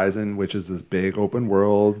Horizon, which is this big open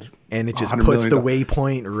world And it just $100 puts the million.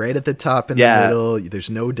 waypoint right at the top in Yeah. the middle. There's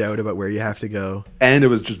no doubt about where you have to go. And it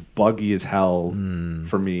was just buggy as hell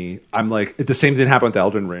for me. I'm like, the same thing happened with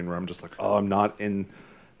Elden Ring, where I'm just like, oh, I'm not in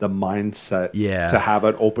the mindset to have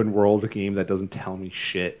an open world game that doesn't tell me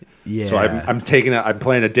shit. Yeah. So I'm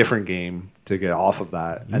playing a different game to get off of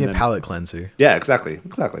that. You need a palate cleanser. Yeah, exactly.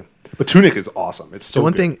 But Tunic is awesome. It's so The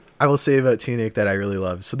one good. thing I will say about Tunic that I really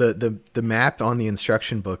love, so the map on the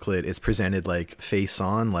instruction booklet is presented like face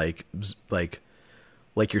on, like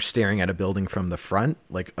you're staring at a building from the front,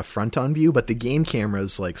 like a front on view, but the game camera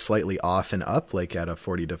is like slightly off and up, like at a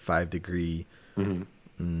 40 to 5 degree,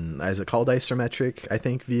 is it called isometric, I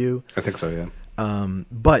think, view. I think so, yeah.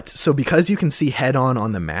 But so because you can see head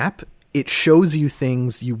on the map, it shows you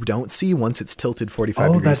things you don't see once it's tilted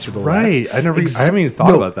 45 degrees to the right. left. I haven't even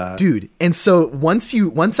thought about that. Dude. And so once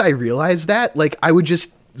I realized that, like I would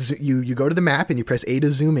just you go to the map and you press A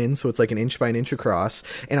to zoom in, so it's like an inch by an inch across,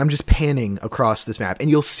 and I'm just panning across this map and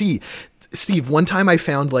you'll see, Steve, one time I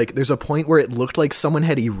found like there's a point where it looked like someone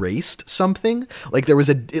had erased something. Like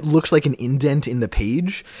it looked like an indent in the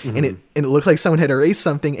page, and it looked like someone had erased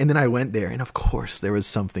something, and then I went there and of course there was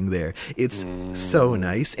something there. It's so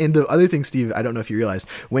nice. And the other thing, Steve, I don't know if you realized,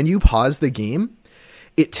 when you pause the game,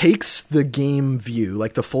 it takes the game view,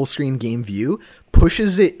 like the full screen game view,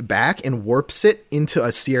 pushes it back and warps it into a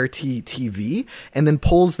CRT TV, and then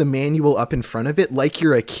pulls the manual up in front of it like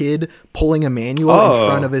you're a kid pulling a manual in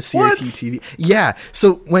front of a CRT TV. Yeah.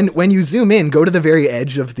 So when you zoom in, go to the very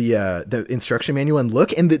edge of the instruction manual and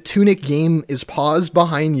look, and the Tunic game is paused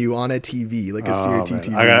behind you on a TV, like a CRT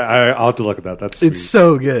TV. I'll have to look at that. That's sweet. It's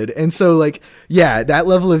so good. And so like, yeah, that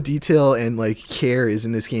level of detail and like care is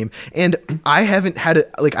in this game. And I haven't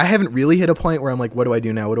really hit a point where I'm like, what do I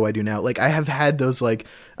do now? What do I do now? Like I have had those like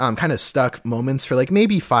kind of stuck moments for like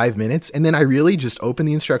maybe 5 minutes, and then I really just open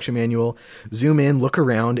the instruction manual, zoom in, look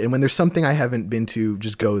around, and when there's something I haven't been to,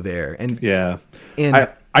 just go there. And yeah, and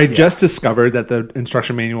I just discovered that the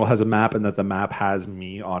instruction manual has a map and that the map has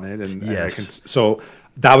me on it, and I can, so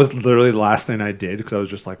that was literally the last thing I did, because I was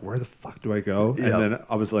just like, where the fuck do I go? And then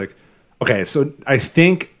I was like, okay, so I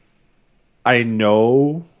think I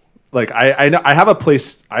know. Like I know I have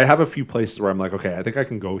a few places where I'm like, okay, I think I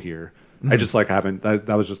can go here. I just like haven't.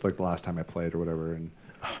 That was just like the last time I played or whatever. And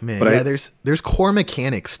there's core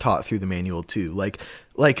mechanics taught through the manual too. Like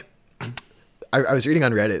I was reading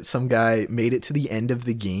on Reddit, some guy made it to the end of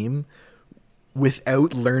the game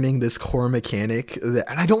without learning this core mechanic. And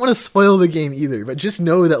I don't want to spoil the game either, but just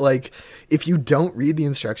know that like if you don't read the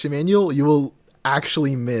instruction manual, you will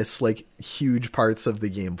actually miss like huge parts of the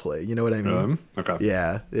gameplay. You know what I mean? Okay.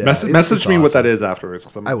 Yeah. Message me what that is afterwards.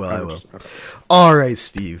 I will. Okay. All right,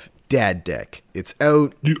 Steve. Dad Deck. It's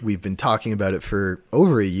out. We've been talking about it for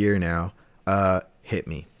over a year now. Hit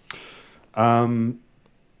me.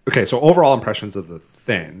 Okay, so overall impressions of the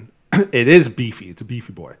thing. It is beefy. It's a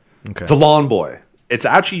beefy boy. Okay. It's a lawn boy. It's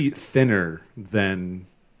actually thinner than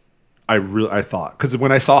I thought. Because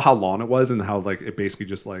when I saw how long it was and how like it basically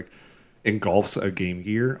just like engulfs a Game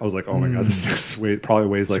Gear, I was like, oh my god, this probably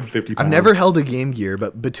weighs like 50 pounds. I've never held a Game Gear,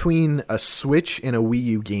 but between a Switch and a Wii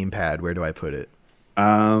U gamepad, where do I put it?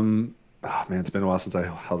 Oh man, it's been a while since I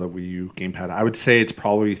held a Wii U gamepad. I would say it's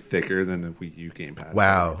probably thicker than a Wii U gamepad.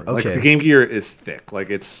 Wow. Okay. Like the Game Gear is thick. Like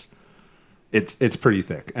it's pretty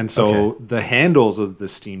thick. And so the handles of the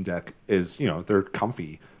Steam Deck is, they're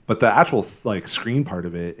comfy, but the actual like screen part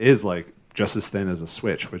of it is like just as thin as a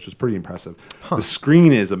Switch, which is pretty impressive. The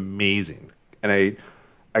screen is amazing. And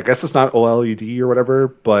I guess it's not OLED or whatever,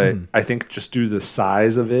 but I think just due to the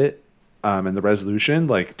size of it and the resolution,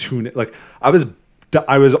 like Tunic, like I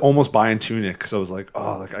was almost buying Tunic because I was like,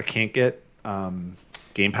 oh, like I can't get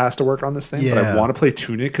Game Pass to work on this thing, but I want to play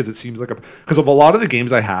Tunic because it seems like because of a lot of the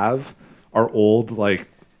games I have are old, like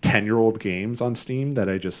 10-year-old games on Steam that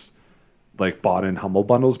I just like bought in Humble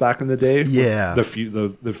Bundles back in the day. Yeah. The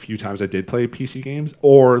few times I did play PC games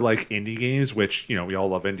or like indie games, which, we all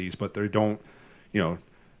love indies, but they don't,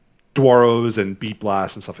 Dwaros and Beat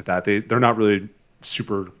Blast and stuff like that. They're not really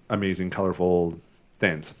super amazing, colorful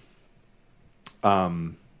things.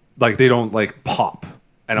 Like they don't like pop.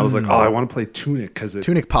 And I was like, oh, I want to play Tunic because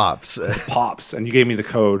Tunic pops. pops. And you gave me the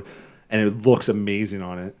code and it looks amazing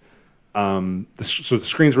on it. So the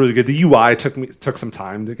screen's really good. The UI took some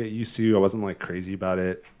time to get used to. I wasn't like crazy about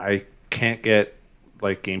it. I can't get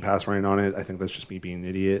like Game Pass running on it. I think that's just me being an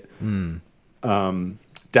idiot.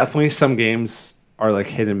 Definitely some games are like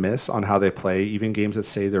hit and miss on how they play. Even games that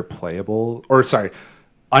say they're playable,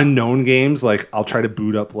 unknown games. Like I'll try to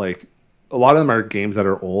boot up like a lot of them are games that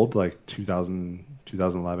are old, like 2000,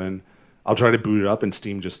 2011. I'll try to boot it up and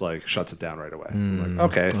Steam just like shuts it down right away. I'm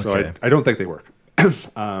like, okay, so I don't think they work.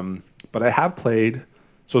 But I have played.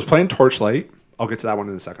 So I was playing Torchlight. I'll get to that one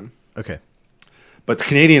in a second. Okay. But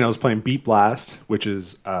Canadian, I was playing Beat Blast, which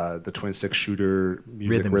is the twin stick shooter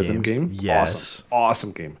music rhythm game. Yes.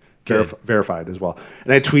 Awesome game. Good. Verified as well.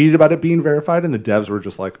 And I tweeted about it being verified, and the devs were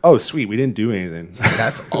just like, "Oh, sweet, we didn't do anything."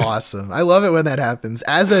 That's awesome. I love it when that happens.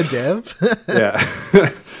 As a dev. Yeah.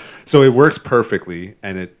 So it works perfectly,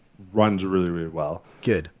 and it runs really, really well.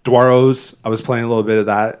 Good. Dwaros, I was playing a little bit of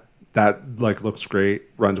that. That like looks great,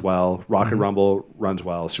 runs well. Rocket Rumble runs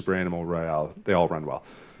well. Super Animal Royale, they all run well.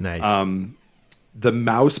 Nice. The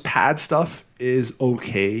mouse pad stuff is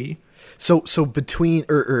okay. So between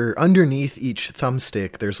or underneath each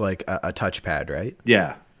thumbstick, there's like a touchpad, right?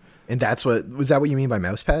 Yeah. And was that what you mean by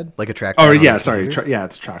mouse pad? Like a trackpad? Oh yeah, sorry. It's a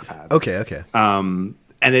trackpad. Okay. And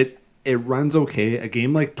it runs okay. A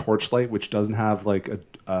game like Torchlight, which doesn't have like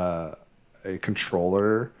a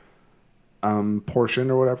controller portion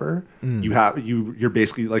or whatever, you're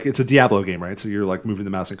basically like, it's a Diablo game, right? So you're like moving the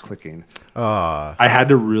mouse and clicking. I had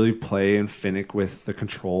to really play and finick with the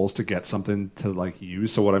controls to get something to like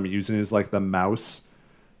use. So what I'm using is like the mouse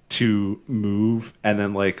to move, and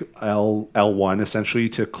then like L1 essentially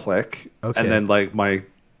to click, and then like my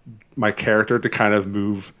character to kind of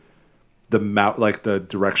move the mouse, like the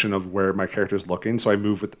direction of where my character is looking. So I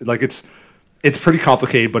move with like it's pretty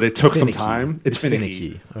complicated, but it took some time. It's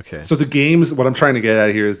finicky. Okay. So the games, what I'm trying to get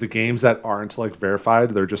at here is the games that aren't like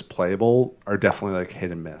verified, they're just playable, are definitely like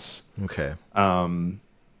hit and miss. Okay.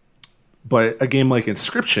 But a game like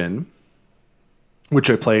Inscription,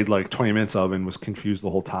 which I played like 20 minutes of and was confused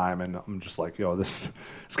the whole time, and I'm just like, yo, this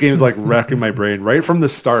game is like wrecking my brain right from the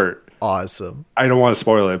start. Awesome. I don't want to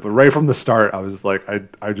spoil it, but right from the start, I was like,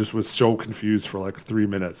 I just was so confused for like 3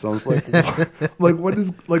 minutes. I was like,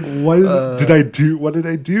 what did I do? What did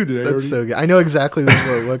I do? That's so good. I know exactly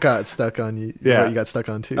what got stuck on you. Yeah. What you got stuck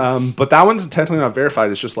on too. But that one's technically not verified.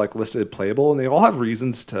 It's just like listed playable, and they all have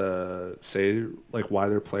reasons to say like why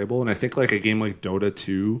they're playable. And I think like a game like Dota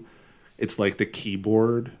 2, it's like the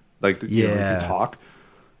keyboard, like you can talk.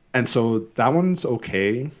 And so that one's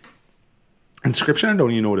okay. Inscription, I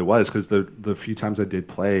don't even know what it was, because the few times I did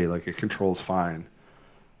play, like it controls fine.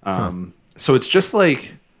 So it's just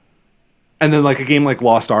like, and then like a game like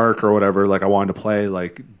Lost Ark or whatever, like I wanted to play,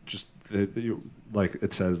 like just like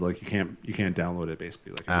it says like you can't download it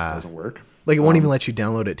basically, like it just doesn't work. Like it won't even let you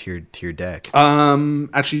download it to your deck.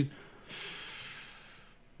 Actually,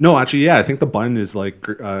 yeah, I think the button is like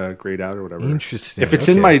grayed out or whatever. Interesting. If it's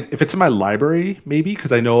in my library, maybe,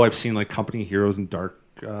 because I know I've seen like Company Heroes and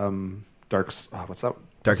what's that?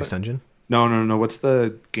 Darkest Dungeon? No. What's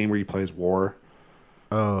the game where you play as War?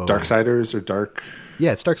 Oh. Darksiders or Dark?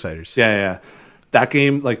 Yeah, it's Darksiders. Yeah. That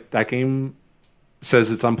game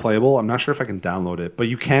says it's unplayable. I'm not sure if I can download it, but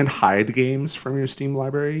you can hide games from your Steam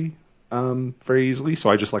library very easily. So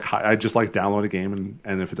I just download a game,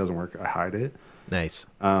 and if it doesn't work, I hide it. Nice.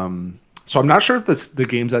 So I'm not sure if the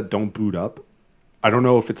games that don't boot up, I don't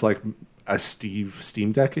know if it's like a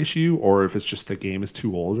Steam Deck issue or if it's just the game is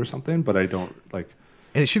too old or something, but I don't like.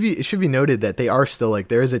 And it should be noted that they are still like,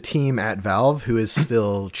 there is a team at Valve who is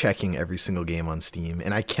still checking every single game on Steam,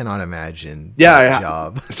 and I cannot imagine that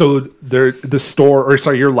job. So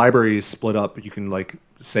your library is split up. You can like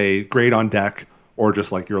say grade on deck or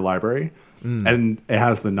just like your library, and it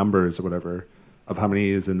has the numbers or whatever of how many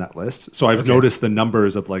is in that list. So I've noticed the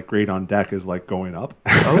numbers of like grade on deck is like going up.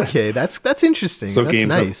 Okay, that's interesting. So that's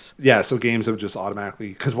nice. So games have just automatically,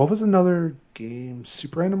 because what was another game?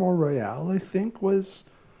 Super Animal Royale, I think was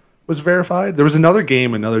verified. There was another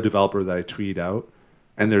game, another developer that I tweeted out,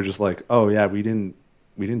 and they're just like, oh yeah, we didn't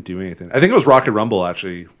do anything. I think it was Rocket Rumble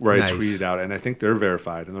actually, where I tweeted out, and I think they're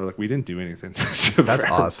verified, and they're like, we didn't do anything to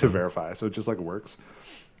verify. So it just like works.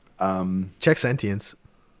 Check Sentience.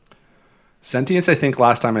 Sentience, I think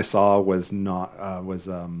last time I saw was not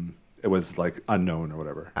it was like unknown or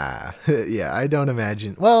whatever. Yeah, I don't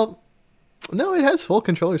imagine. Well, no, it has full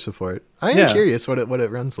controller support. I am curious what it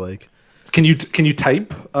runs like. Can you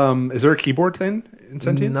type? Is there a keyboard thing in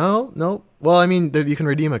Sentience? No. Well, I mean, you can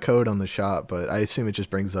redeem a code on the shop, but I assume it just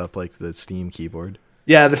brings up like the Steam keyboard.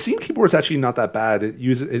 Yeah, the Steam keyboard's actually not that bad.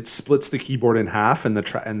 It splits the keyboard in half, and the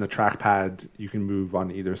trackpad you can move on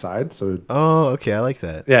either side. So okay, I like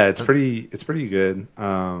that. Yeah, it's pretty good.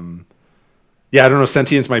 Yeah, I don't know.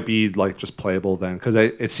 Sentience might be like just playable then, because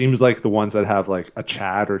it seems like the ones that have like a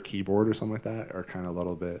chat or keyboard or something like that are kind of a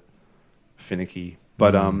little bit finicky.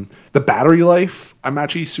 But the battery life, I'm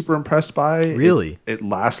actually super impressed by. Really, it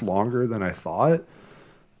lasts longer than I thought.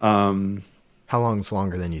 How long's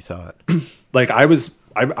longer than you thought? Like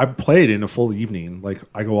I played in a full evening. Like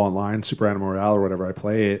I go online, Super Animal Royale or whatever, I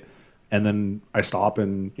play it, and then I stop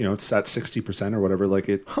and it's at 60% or whatever. Like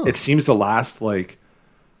it seems to last like.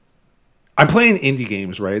 I'm playing indie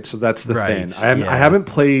games, right? So that's the thing. I haven't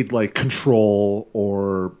played like Control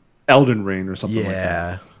or Elden Ring or something like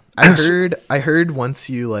that. I heard once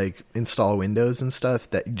you like install Windows and stuff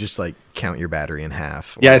that you just like count your battery in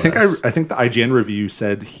half. Yeah, I think the IGN review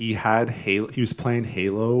said he had Halo. He was playing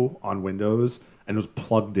Halo on Windows and it was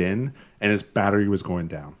plugged in, and his battery was going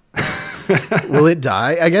down. Will it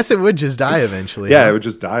die? I guess it would just die eventually. Yeah, it would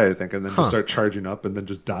just die, I think, and then just start charging up and then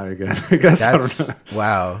just die again. I guess. I don't know.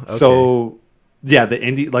 Wow. Okay. So yeah, the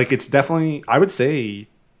indie, like, it's definitely, I would say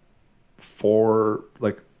 4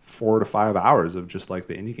 to 5 hours of just like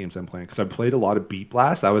the indie games I'm playing, because I played a lot of Beat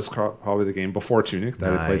Blast. That was probably the game before Tunic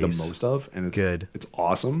that I played the most of, and it's good. It's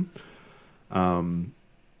awesome.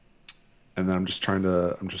 And then I'm just trying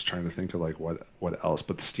to think of like what else.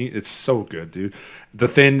 But the Steam, it's so good, dude.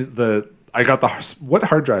 I got what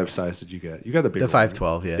hard drive size did you get? You got the big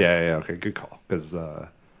 512, yeah. Yeah. Okay, good call. Because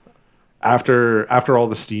after all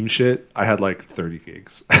the Steam shit, I had like 30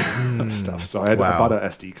 gigs of stuff. So I bought an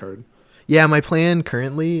SD card. Yeah, my plan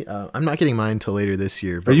currently, I'm not getting mine till later this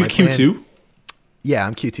year. But are you Q2? Yeah,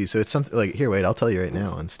 I'm Q2. So it's something like, here, wait, I'll tell you right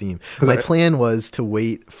now on Steam. My plan was to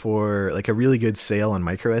wait for like a really good sale on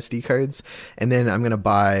micro SD cards. And then I'm going to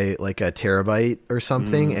buy like a terabyte or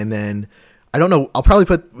something. And then I don't know, I'll probably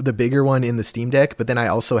put the bigger one in the Steam Deck. But then I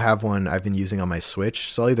also have one I've been using on my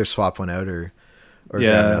Switch. So I'll either swap one out or grab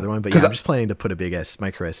another one. But yeah, I'm just planning to put a big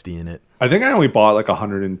micro SD in it. I think I only bought like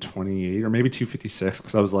 128 or maybe 256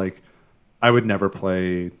 because I was like, I would never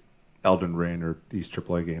play Elden Ring or these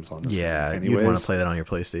AAA games on this. Yeah, you'd want to play that on your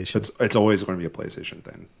PlayStation. It's always going to be a PlayStation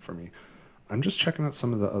thing for me. I'm just checking out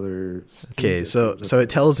some of the other. Okay, so it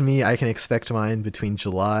tells me I can expect mine between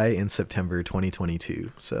July and September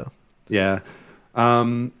 2022. So yeah,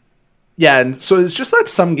 and so it's just that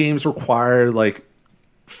some games require like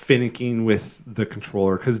finicking with the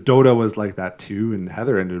controller, because Dota was like that too, and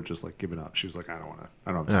Heather ended up just like giving up. She was like, I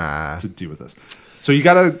don't have to deal with this. So you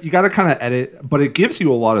gotta kind of edit, but it gives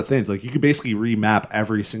you a lot of things. Like you could basically remap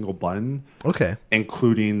every single button, okay,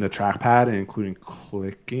 including the trackpad and including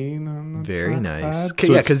clicking on the very trackpad. Nice.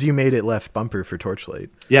 So yeah, because you made it left bumper for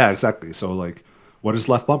Torchlight. Yeah, exactly. So like, what does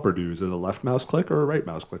left bumper do? Is it a left mouse click or a right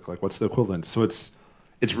mouse click? Like, what's the equivalent? So it's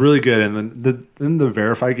really good. And then the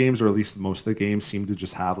Verify games, or at least most of the games, seem to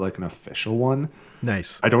just have like an official one.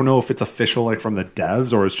 Nice. I don't know if it's official like from the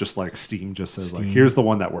devs, or it's just like Steam just says like, here's the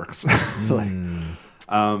one that works.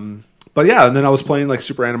 But yeah, and then I was playing like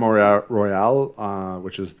Super Animal Royale,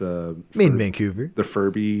 which is the made in Vancouver, the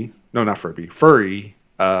furry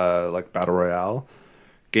like battle royale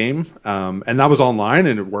game, and that was online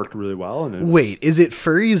and it worked really well. And is it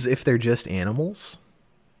furries if they're just animals?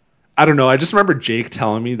 I don't know. I just remember Jake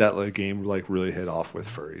telling me that the game like really hit off with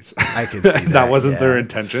furries. I could see that. That wasn't their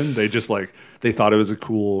intention. They just they thought it was a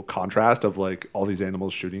cool contrast of like all these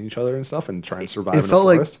animals shooting each other and stuff and trying to survive in the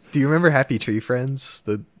forest. Do you remember Happy Tree Friends,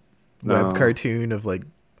 the web cartoon of like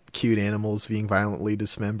cute animals being violently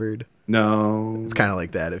dismembered? No, it's kind of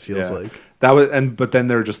like that. It feels like that was, but then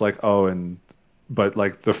they're just like, but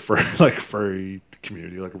like the furry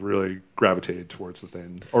community like really gravitated towards the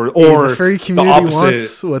thing, or the furry community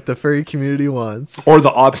wants what the furry community wants, or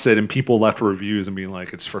the opposite, and people left reviews and being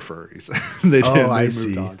like it's for furries. They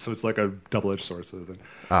moved on, so it's like a double-edged sword sort of thing.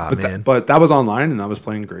 But that was online and that was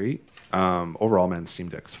playing great. Overall, man, Steam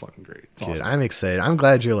Deck is fucking great. It's awesome. I'm excited. I'm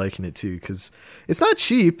glad you're liking it too, because it's not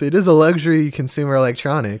cheap. It is a luxury consumer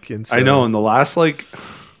electronic, and so I know in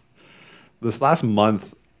this last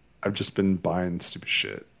month I've just been buying stupid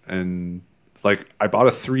shit. And like I bought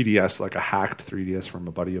a 3DS, like a hacked 3DS from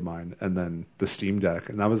a buddy of mine, and then the Steam Deck,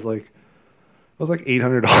 and that was like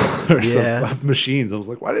 $800 of machines. I was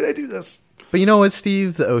like, why did I do this? But you know what,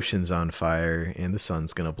 Steve? The ocean's on fire and the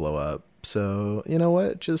sun's gonna blow up. So you know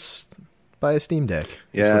what? Just buy a Steam Deck.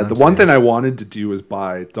 Yeah, the one thing I wanted to do was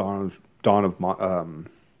buy Dawn of Monsters.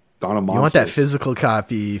 You want that physical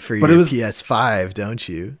copy for your PS5, don't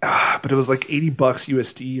you? But it was like $80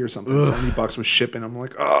 USD or something. Ugh. $70 was shipping. I'm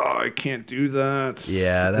like, I can't do that.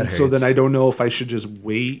 Yeah, that hurts. So then I don't know if I should just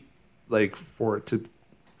wait like for it to.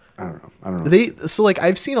 I don't know. So like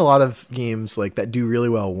I've seen a lot of games like that do really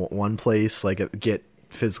well one place, like get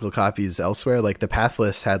physical copies elsewhere. Like the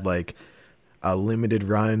Pathless had like a limited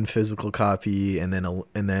run physical copy, and then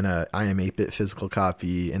a I Am 8-Bit physical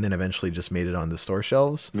copy, and then eventually just made it on the store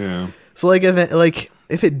shelves. Yeah. So like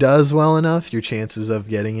if it does well enough, your chances of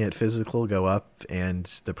getting it physical go up and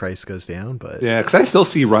the price goes down. But yeah, because I still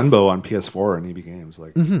see Runbow on PS4 and EB Games.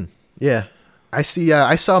 Like, yeah, I see.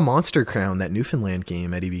 I saw Monster Crown, that Newfoundland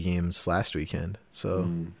game, at EB Games last weekend.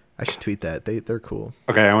 So I should tweet that. They're cool.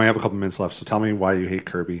 Okay, I only have a couple minutes left, so tell me why you hate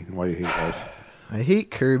Kirby and why you hate Life. I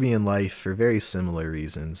hate Kirby and Life for very similar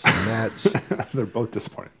reasons, and that's They're both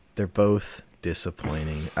disappointing. they're both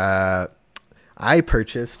disappointing. I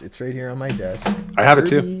purchased, it's right here on my desk. I have it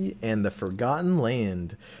too. Kirby and the Forgotten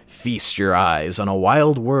Land. Feast your eyes on a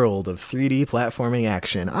wild world of 3D platforming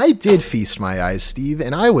action. I did feast my eyes, Steve,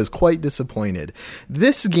 and I was quite disappointed.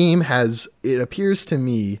 This game has, it appears to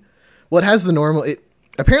me, well, it has the normal,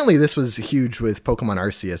 apparently this was huge with Pokemon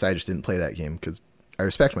Arceus. I just didn't play that game because I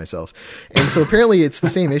respect myself. And so apparently it's the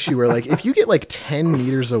same issue where like if you get like 10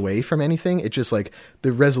 meters away from anything, it just like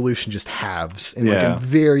the resolution just halves in like a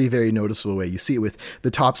very, very noticeable way. You see it with the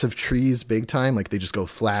tops of trees big time, like they just go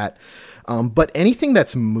flat. But anything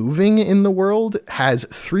that's moving in the world has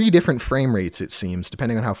 3 different frame rates, it seems,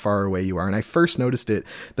 depending on how far away you are. And I first noticed it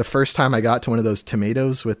the first time I got to one of those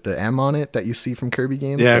tomatoes with the M on it that you see from Kirby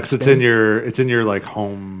games. Yeah, because it's in your like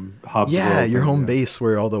home hub. Yeah, your home base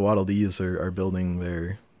where all the Waddle Dees are building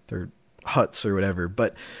their huts or whatever.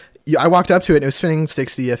 But I walked up to it and it was spinning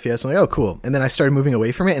 60 FPS. I'm like, oh, cool. And then I started moving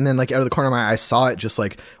away from it. And then like out of the corner of my eye, I saw it just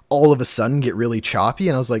like all of a sudden get really choppy.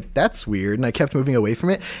 And I was like, that's weird. And I kept moving away from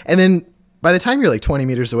it. And then by the time you're like 20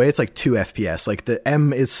 meters away, it's like 2 FPS. Like the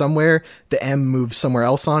M is somewhere, the M moves somewhere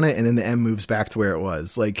else on it, and then the M moves back to where it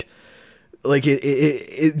was. Like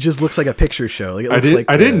it just looks like a picture show. Like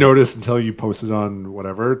I didn't notice until you posted on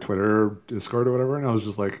whatever, Twitter, or Discord or whatever, and I was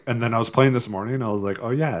just like, and then I was playing this morning and I was like, oh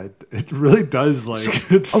yeah, it really does like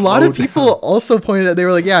a lot of people also pointed out, they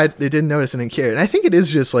were like, yeah, they didn't notice and didn't care. And I think it is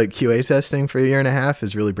just like QA testing for a year and a half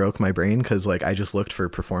has really broke my brain because like I just looked for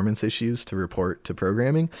performance issues to report to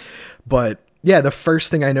programming. But yeah, the first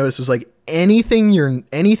thing I noticed was like anything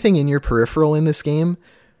in your peripheral in this game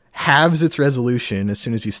halves its resolution as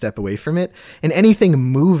soon as you step away from it, and anything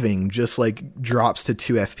moving just like drops to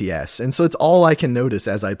 2 FPS. And so it's all I can notice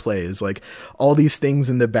as I play is like all these things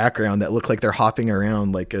in the background that look like they're hopping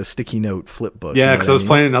around like a sticky note flip book. Yeah, because I was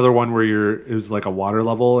playing another one where it was like a water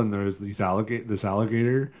level and there's this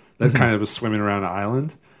alligator that kind of was swimming around an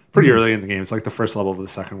island pretty early in the game. It's like the first level of the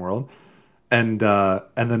second world, and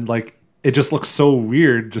then like it just looks so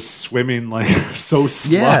weird, just swimming like so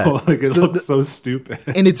slow. Yeah. Like it looks so stupid.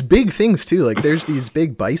 And it's big things too. Like there's these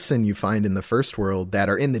big bison you find in the first world that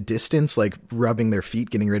are in the distance, like rubbing their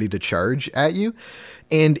feet, getting ready to charge at you.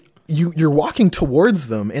 And you're walking towards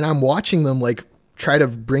them, and I'm watching them like try to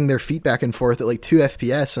bring their feet back and forth at like 2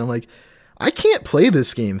 FPS. And I'm like, I can't play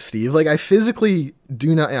this game, Steve. Like I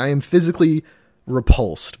am physically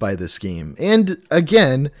repulsed by this game. And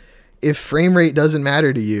again, if frame rate doesn't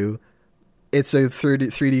matter to you, it's a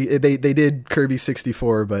 3D. They did Kirby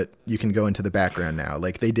 64, but you can go into the background now.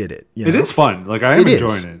 Like they did it. You know? It is fun. Like I am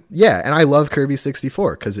enjoying it. Yeah, and I love Kirby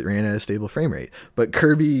 64 because it ran at a stable frame rate. But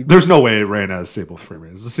Kirby, there's no way it ran at a stable frame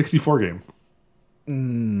rate. It's a 64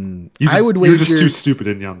 game. You're just too stupid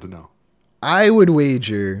and young to know. I would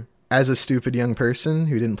wager, as a stupid young person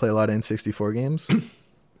who didn't play a lot of N64 games,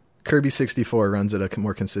 Kirby 64 runs at a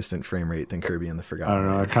more consistent frame rate than Kirby and the Forgotten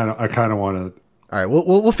Lands. I kind of want to. All right,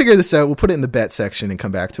 we'll figure this out. We'll put it in the bet section and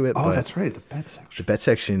come back to it. Oh, that's right, the bet section. The bet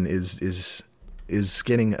section is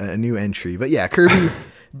getting a new entry. But yeah, Kirby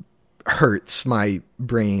hurts my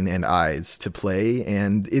brain and eyes to play,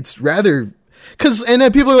 and it's rather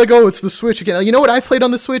people are like, oh, it's the Switch again. You know what I've played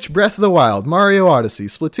on the Switch? Breath of the Wild, Mario Odyssey,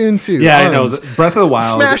 Splatoon 2. Yeah, ARMS, I know. Breath of the Wild,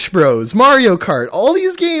 Smash Bros, Mario Kart. All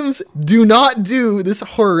these games do not do this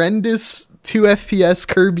horrendous 2 FPS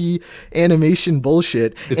Kirby animation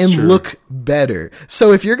bullshit look better.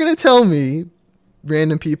 So if you're going to tell me,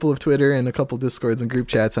 random people of Twitter and a couple Discords and group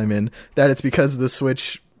chats I'm in, that it's because of the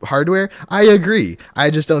Switch hardware, I agree. I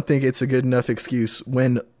just don't think it's a good enough excuse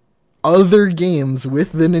when other games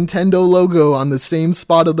with the Nintendo logo on the same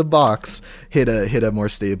spot of the box hit a more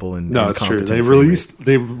stable and it's true.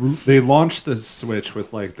 They launched the Switch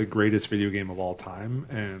with like the greatest video game of all time,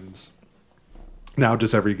 and now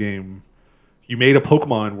just every game. You made a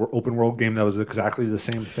Pokemon open world game that was exactly the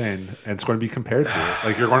same thing, and it's going to be compared to it.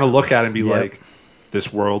 Like you're going to look at it and be like,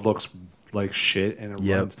 "This world looks like shit," and it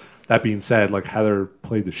runs. That being said, like Heather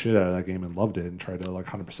played the shit out of that game and loved it and tried to like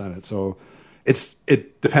 100% it. So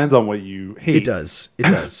it depends on what you hate. It does.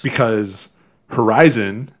 Because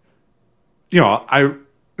Horizon, I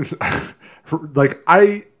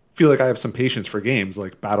feel like I have some patience for games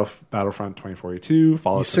like Battlefront 2042,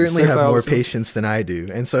 Fallout. You certainly have more patience than I do.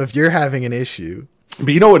 And so if you're having an issue.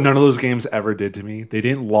 But you know what none of those games ever did to me? They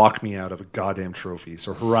didn't lock me out of a goddamn trophy.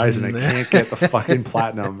 So Horizon, I can't get the fucking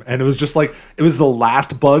platinum. And it was just like, it was the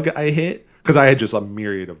last bug I hit because I had just a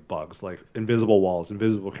myriad of bugs, like invisible walls,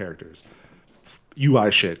 invisible characters,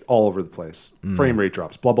 UI shit all over the place, frame rate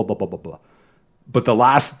drops, blah, blah, blah, blah, blah, blah. But the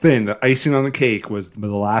last thing, the icing on the cake, was the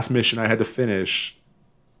last mission I had to finish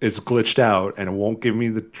is glitched out, and it won't give me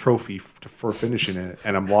the trophy for finishing it,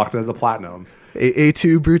 and I'm locked into the platinum.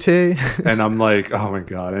 A2 Brute. And I'm like, oh my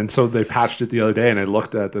God. And so they patched it the other day, and I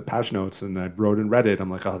looked at the patch notes, and I wrote in Reddit, I'm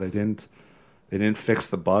like, oh, they didn't fix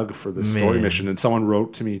the bug for the story mission. And someone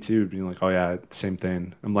wrote to me too, being like, oh yeah, same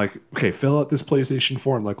thing. I'm like, okay, fill out this PlayStation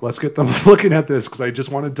form. Like, let's get them looking at this, because I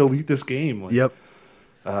just want to delete this game. Like, Yep.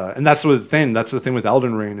 And that's the thing. That's the thing with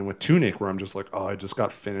Elden Ring and with Tunic, where I'm just like, oh, I just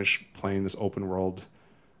got finished playing this open world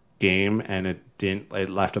game, and it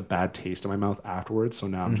left a bad taste in my mouth afterwards. So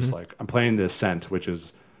now I'm just like, I'm playing the Ascent, which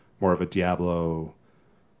is more of a Diablo,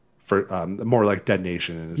 for more like Dead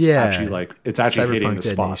Nation, and it's actually hitting the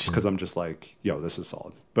spots, because I'm just like, yo, this is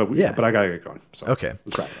solid. But I gotta get going. So okay,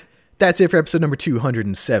 let's wrap it up. That's it for episode number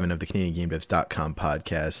 207 of the CanadianGameDevs.com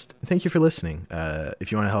podcast. Thank you for listening.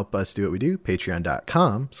 If you want to help us do what we do,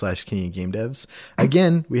 patreon.com/CanadianGameDevs.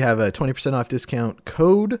 Again, we have a 20% off discount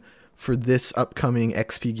code for this upcoming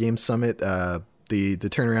XP Game Summit. The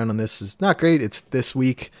turnaround on this is not great. It's this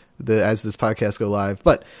week as this podcast go live,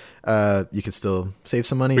 but you can still save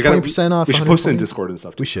some money. 20% off. We should post it in Discord and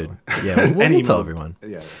stuff too. We should. Yeah, we'll tell everyone.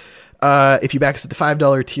 Yeah. If you back us at the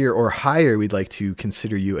 $5 tier or higher, we'd like to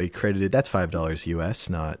consider you a credited. That's $5 US,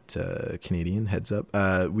 not Canadian. Heads up.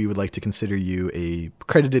 We would like to consider you a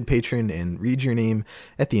credited patron and read your name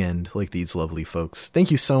at the end, like these lovely folks. Thank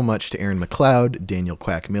you so much to Aaron McLeod, Daniel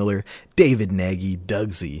Quack Miller, David Nagy,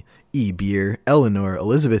 Dougsy, E. Beer, Eleanor,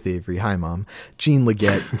 Elizabeth Avery, hi mom, Jean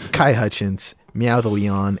Leggett, Kai Hutchins, Meow the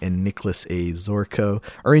Leon, and Nicholas A. Zorko.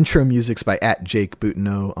 Our intro music's by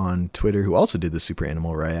 @JakeBoutino on Twitter, who also did the Super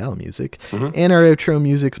Animal Royale music. And our outro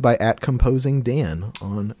music's by @ComposingDan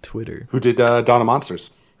on Twitter. Who did Dawn of Monsters?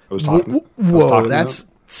 Whoa, that's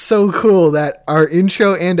so cool that our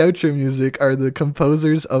intro and outro music are the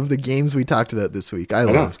composers of the games we talked about this week. I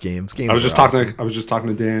love games. I was just talking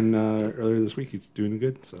to Dan earlier this week. He's doing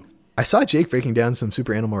good. So I saw Jake breaking down some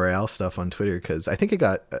Super Animal Royale stuff on Twitter, because I think it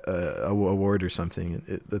got a award or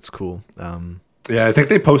something. That's cool. Yeah, I think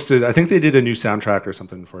they did a new soundtrack or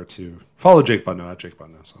something for it too. Follow Jake Budno at Jake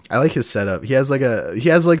Budno. So I like his setup. He has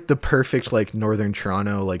the perfect like northern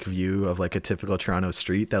Toronto like view of like a typical Toronto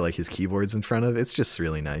street that like his keyboard's in front of. It's just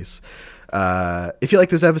really nice. If you like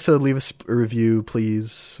this episode, leave us a review,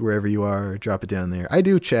 please, wherever you are. Drop it down there. I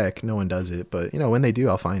do check. No one does it, but when they do,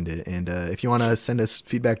 I'll find it. And if you want to send us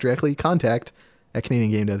feedback directly, contact at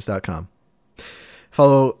CanadianGameDevs.com.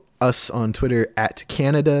 Follow us on Twitter at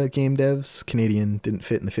Canada Game Devs. Canadian didn't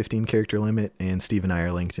fit in the 15 character limit, and Steve and I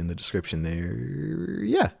are linked in the description there.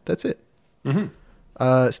 Yeah, that's it.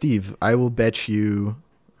 Steve, I will bet you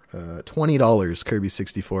 $20 Kirby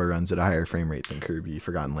 64 runs at a higher frame rate than Kirby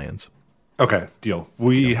Forgotten Lands. Okay, deal.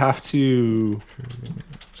 We have to.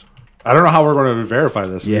 I don't know how we're going to verify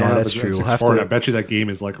this. Yeah, that's true. I bet you that game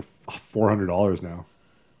is like $400 now.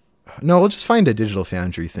 No, we'll just find a Digital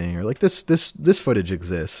Foundry thing, or like this footage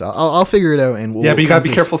exists. I'll figure it out, and we'll. Yeah, but you gotta be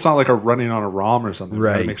careful. It's not like running on a ROM or something.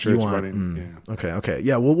 Right. Make sure it's running. Yeah. Okay.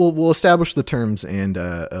 Yeah, we'll establish the terms and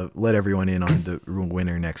let everyone in on the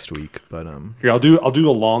winner next week. But here, I'll do a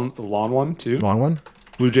long one too. Long one.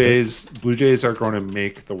 Blue Jays are going to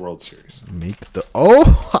make the World Series.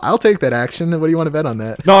 I'll take that action. What do you want to bet on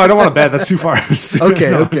that? No, I don't want to bet. That's too far.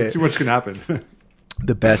 Okay. Too much can happen.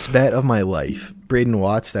 The best bet of my life. Braden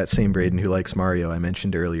Watts, that same Braden who likes Mario I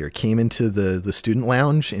mentioned earlier, came into the student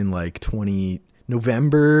lounge in like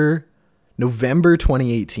November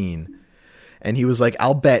 2018. And he was like,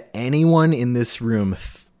 I'll bet anyone in this room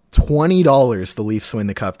 $20 the Leafs win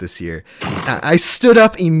the cup this year. I stood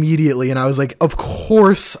up immediately and I was like, of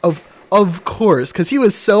course, because he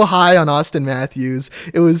was so high on Austin Matthews.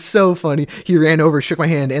 It was so funny. He ran over, shook my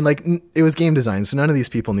hand, and like it was game design, so none of these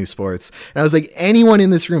people knew sports. And I was like, anyone in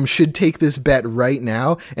this room should take this bet right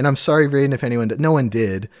now. And I'm sorry, Braden, if anyone did. No one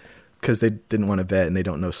did, because they didn't want to bet and they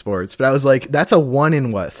don't know sports. But I was like, that's a 1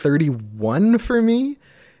 in 31 for me,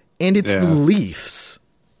 and it's the Leafs.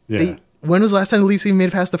 Yeah. When was the last time the Leafs even made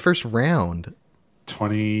it past the first round?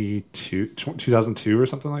 2002 or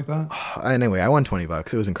something like that. Anyway, I won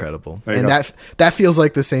 $20. It was incredible, and that feels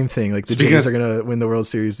like the same thing. Like the Jays are gonna win the World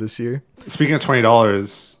Series this year. Speaking of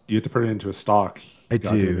 $20, you have to put it into a stock. I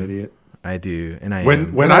do, and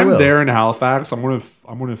when I'm there in Halifax, I'm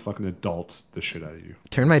gonna fucking adult the shit out of you.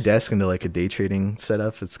 Turn my desk into like a day trading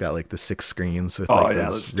setup. It's got like the 6 screens with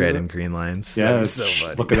those red and green lines. Yeah,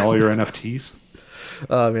 look at all your NFTs.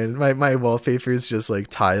 Oh man, my wallpaper is just like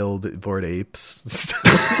tiled Bored Apes.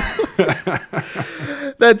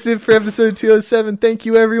 That's it for episode 207. Thank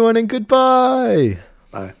you everyone, and goodbye.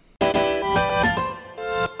 Bye.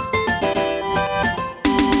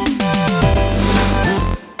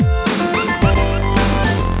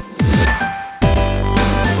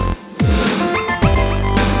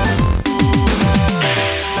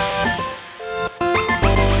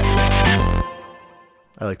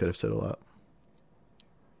 like that episode a lot.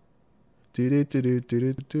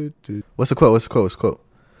 What's the quote?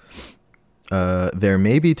 There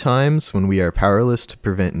may be times when we are powerless to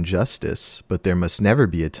prevent injustice, but there must never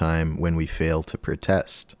be a time when we fail to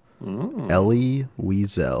protest. Elie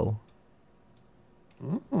Wiesel.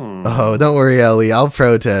 Oh, don't worry, Ellie. I'll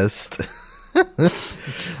protest.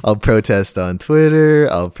 I'll protest on Twitter.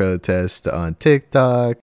 I'll protest on TikTok.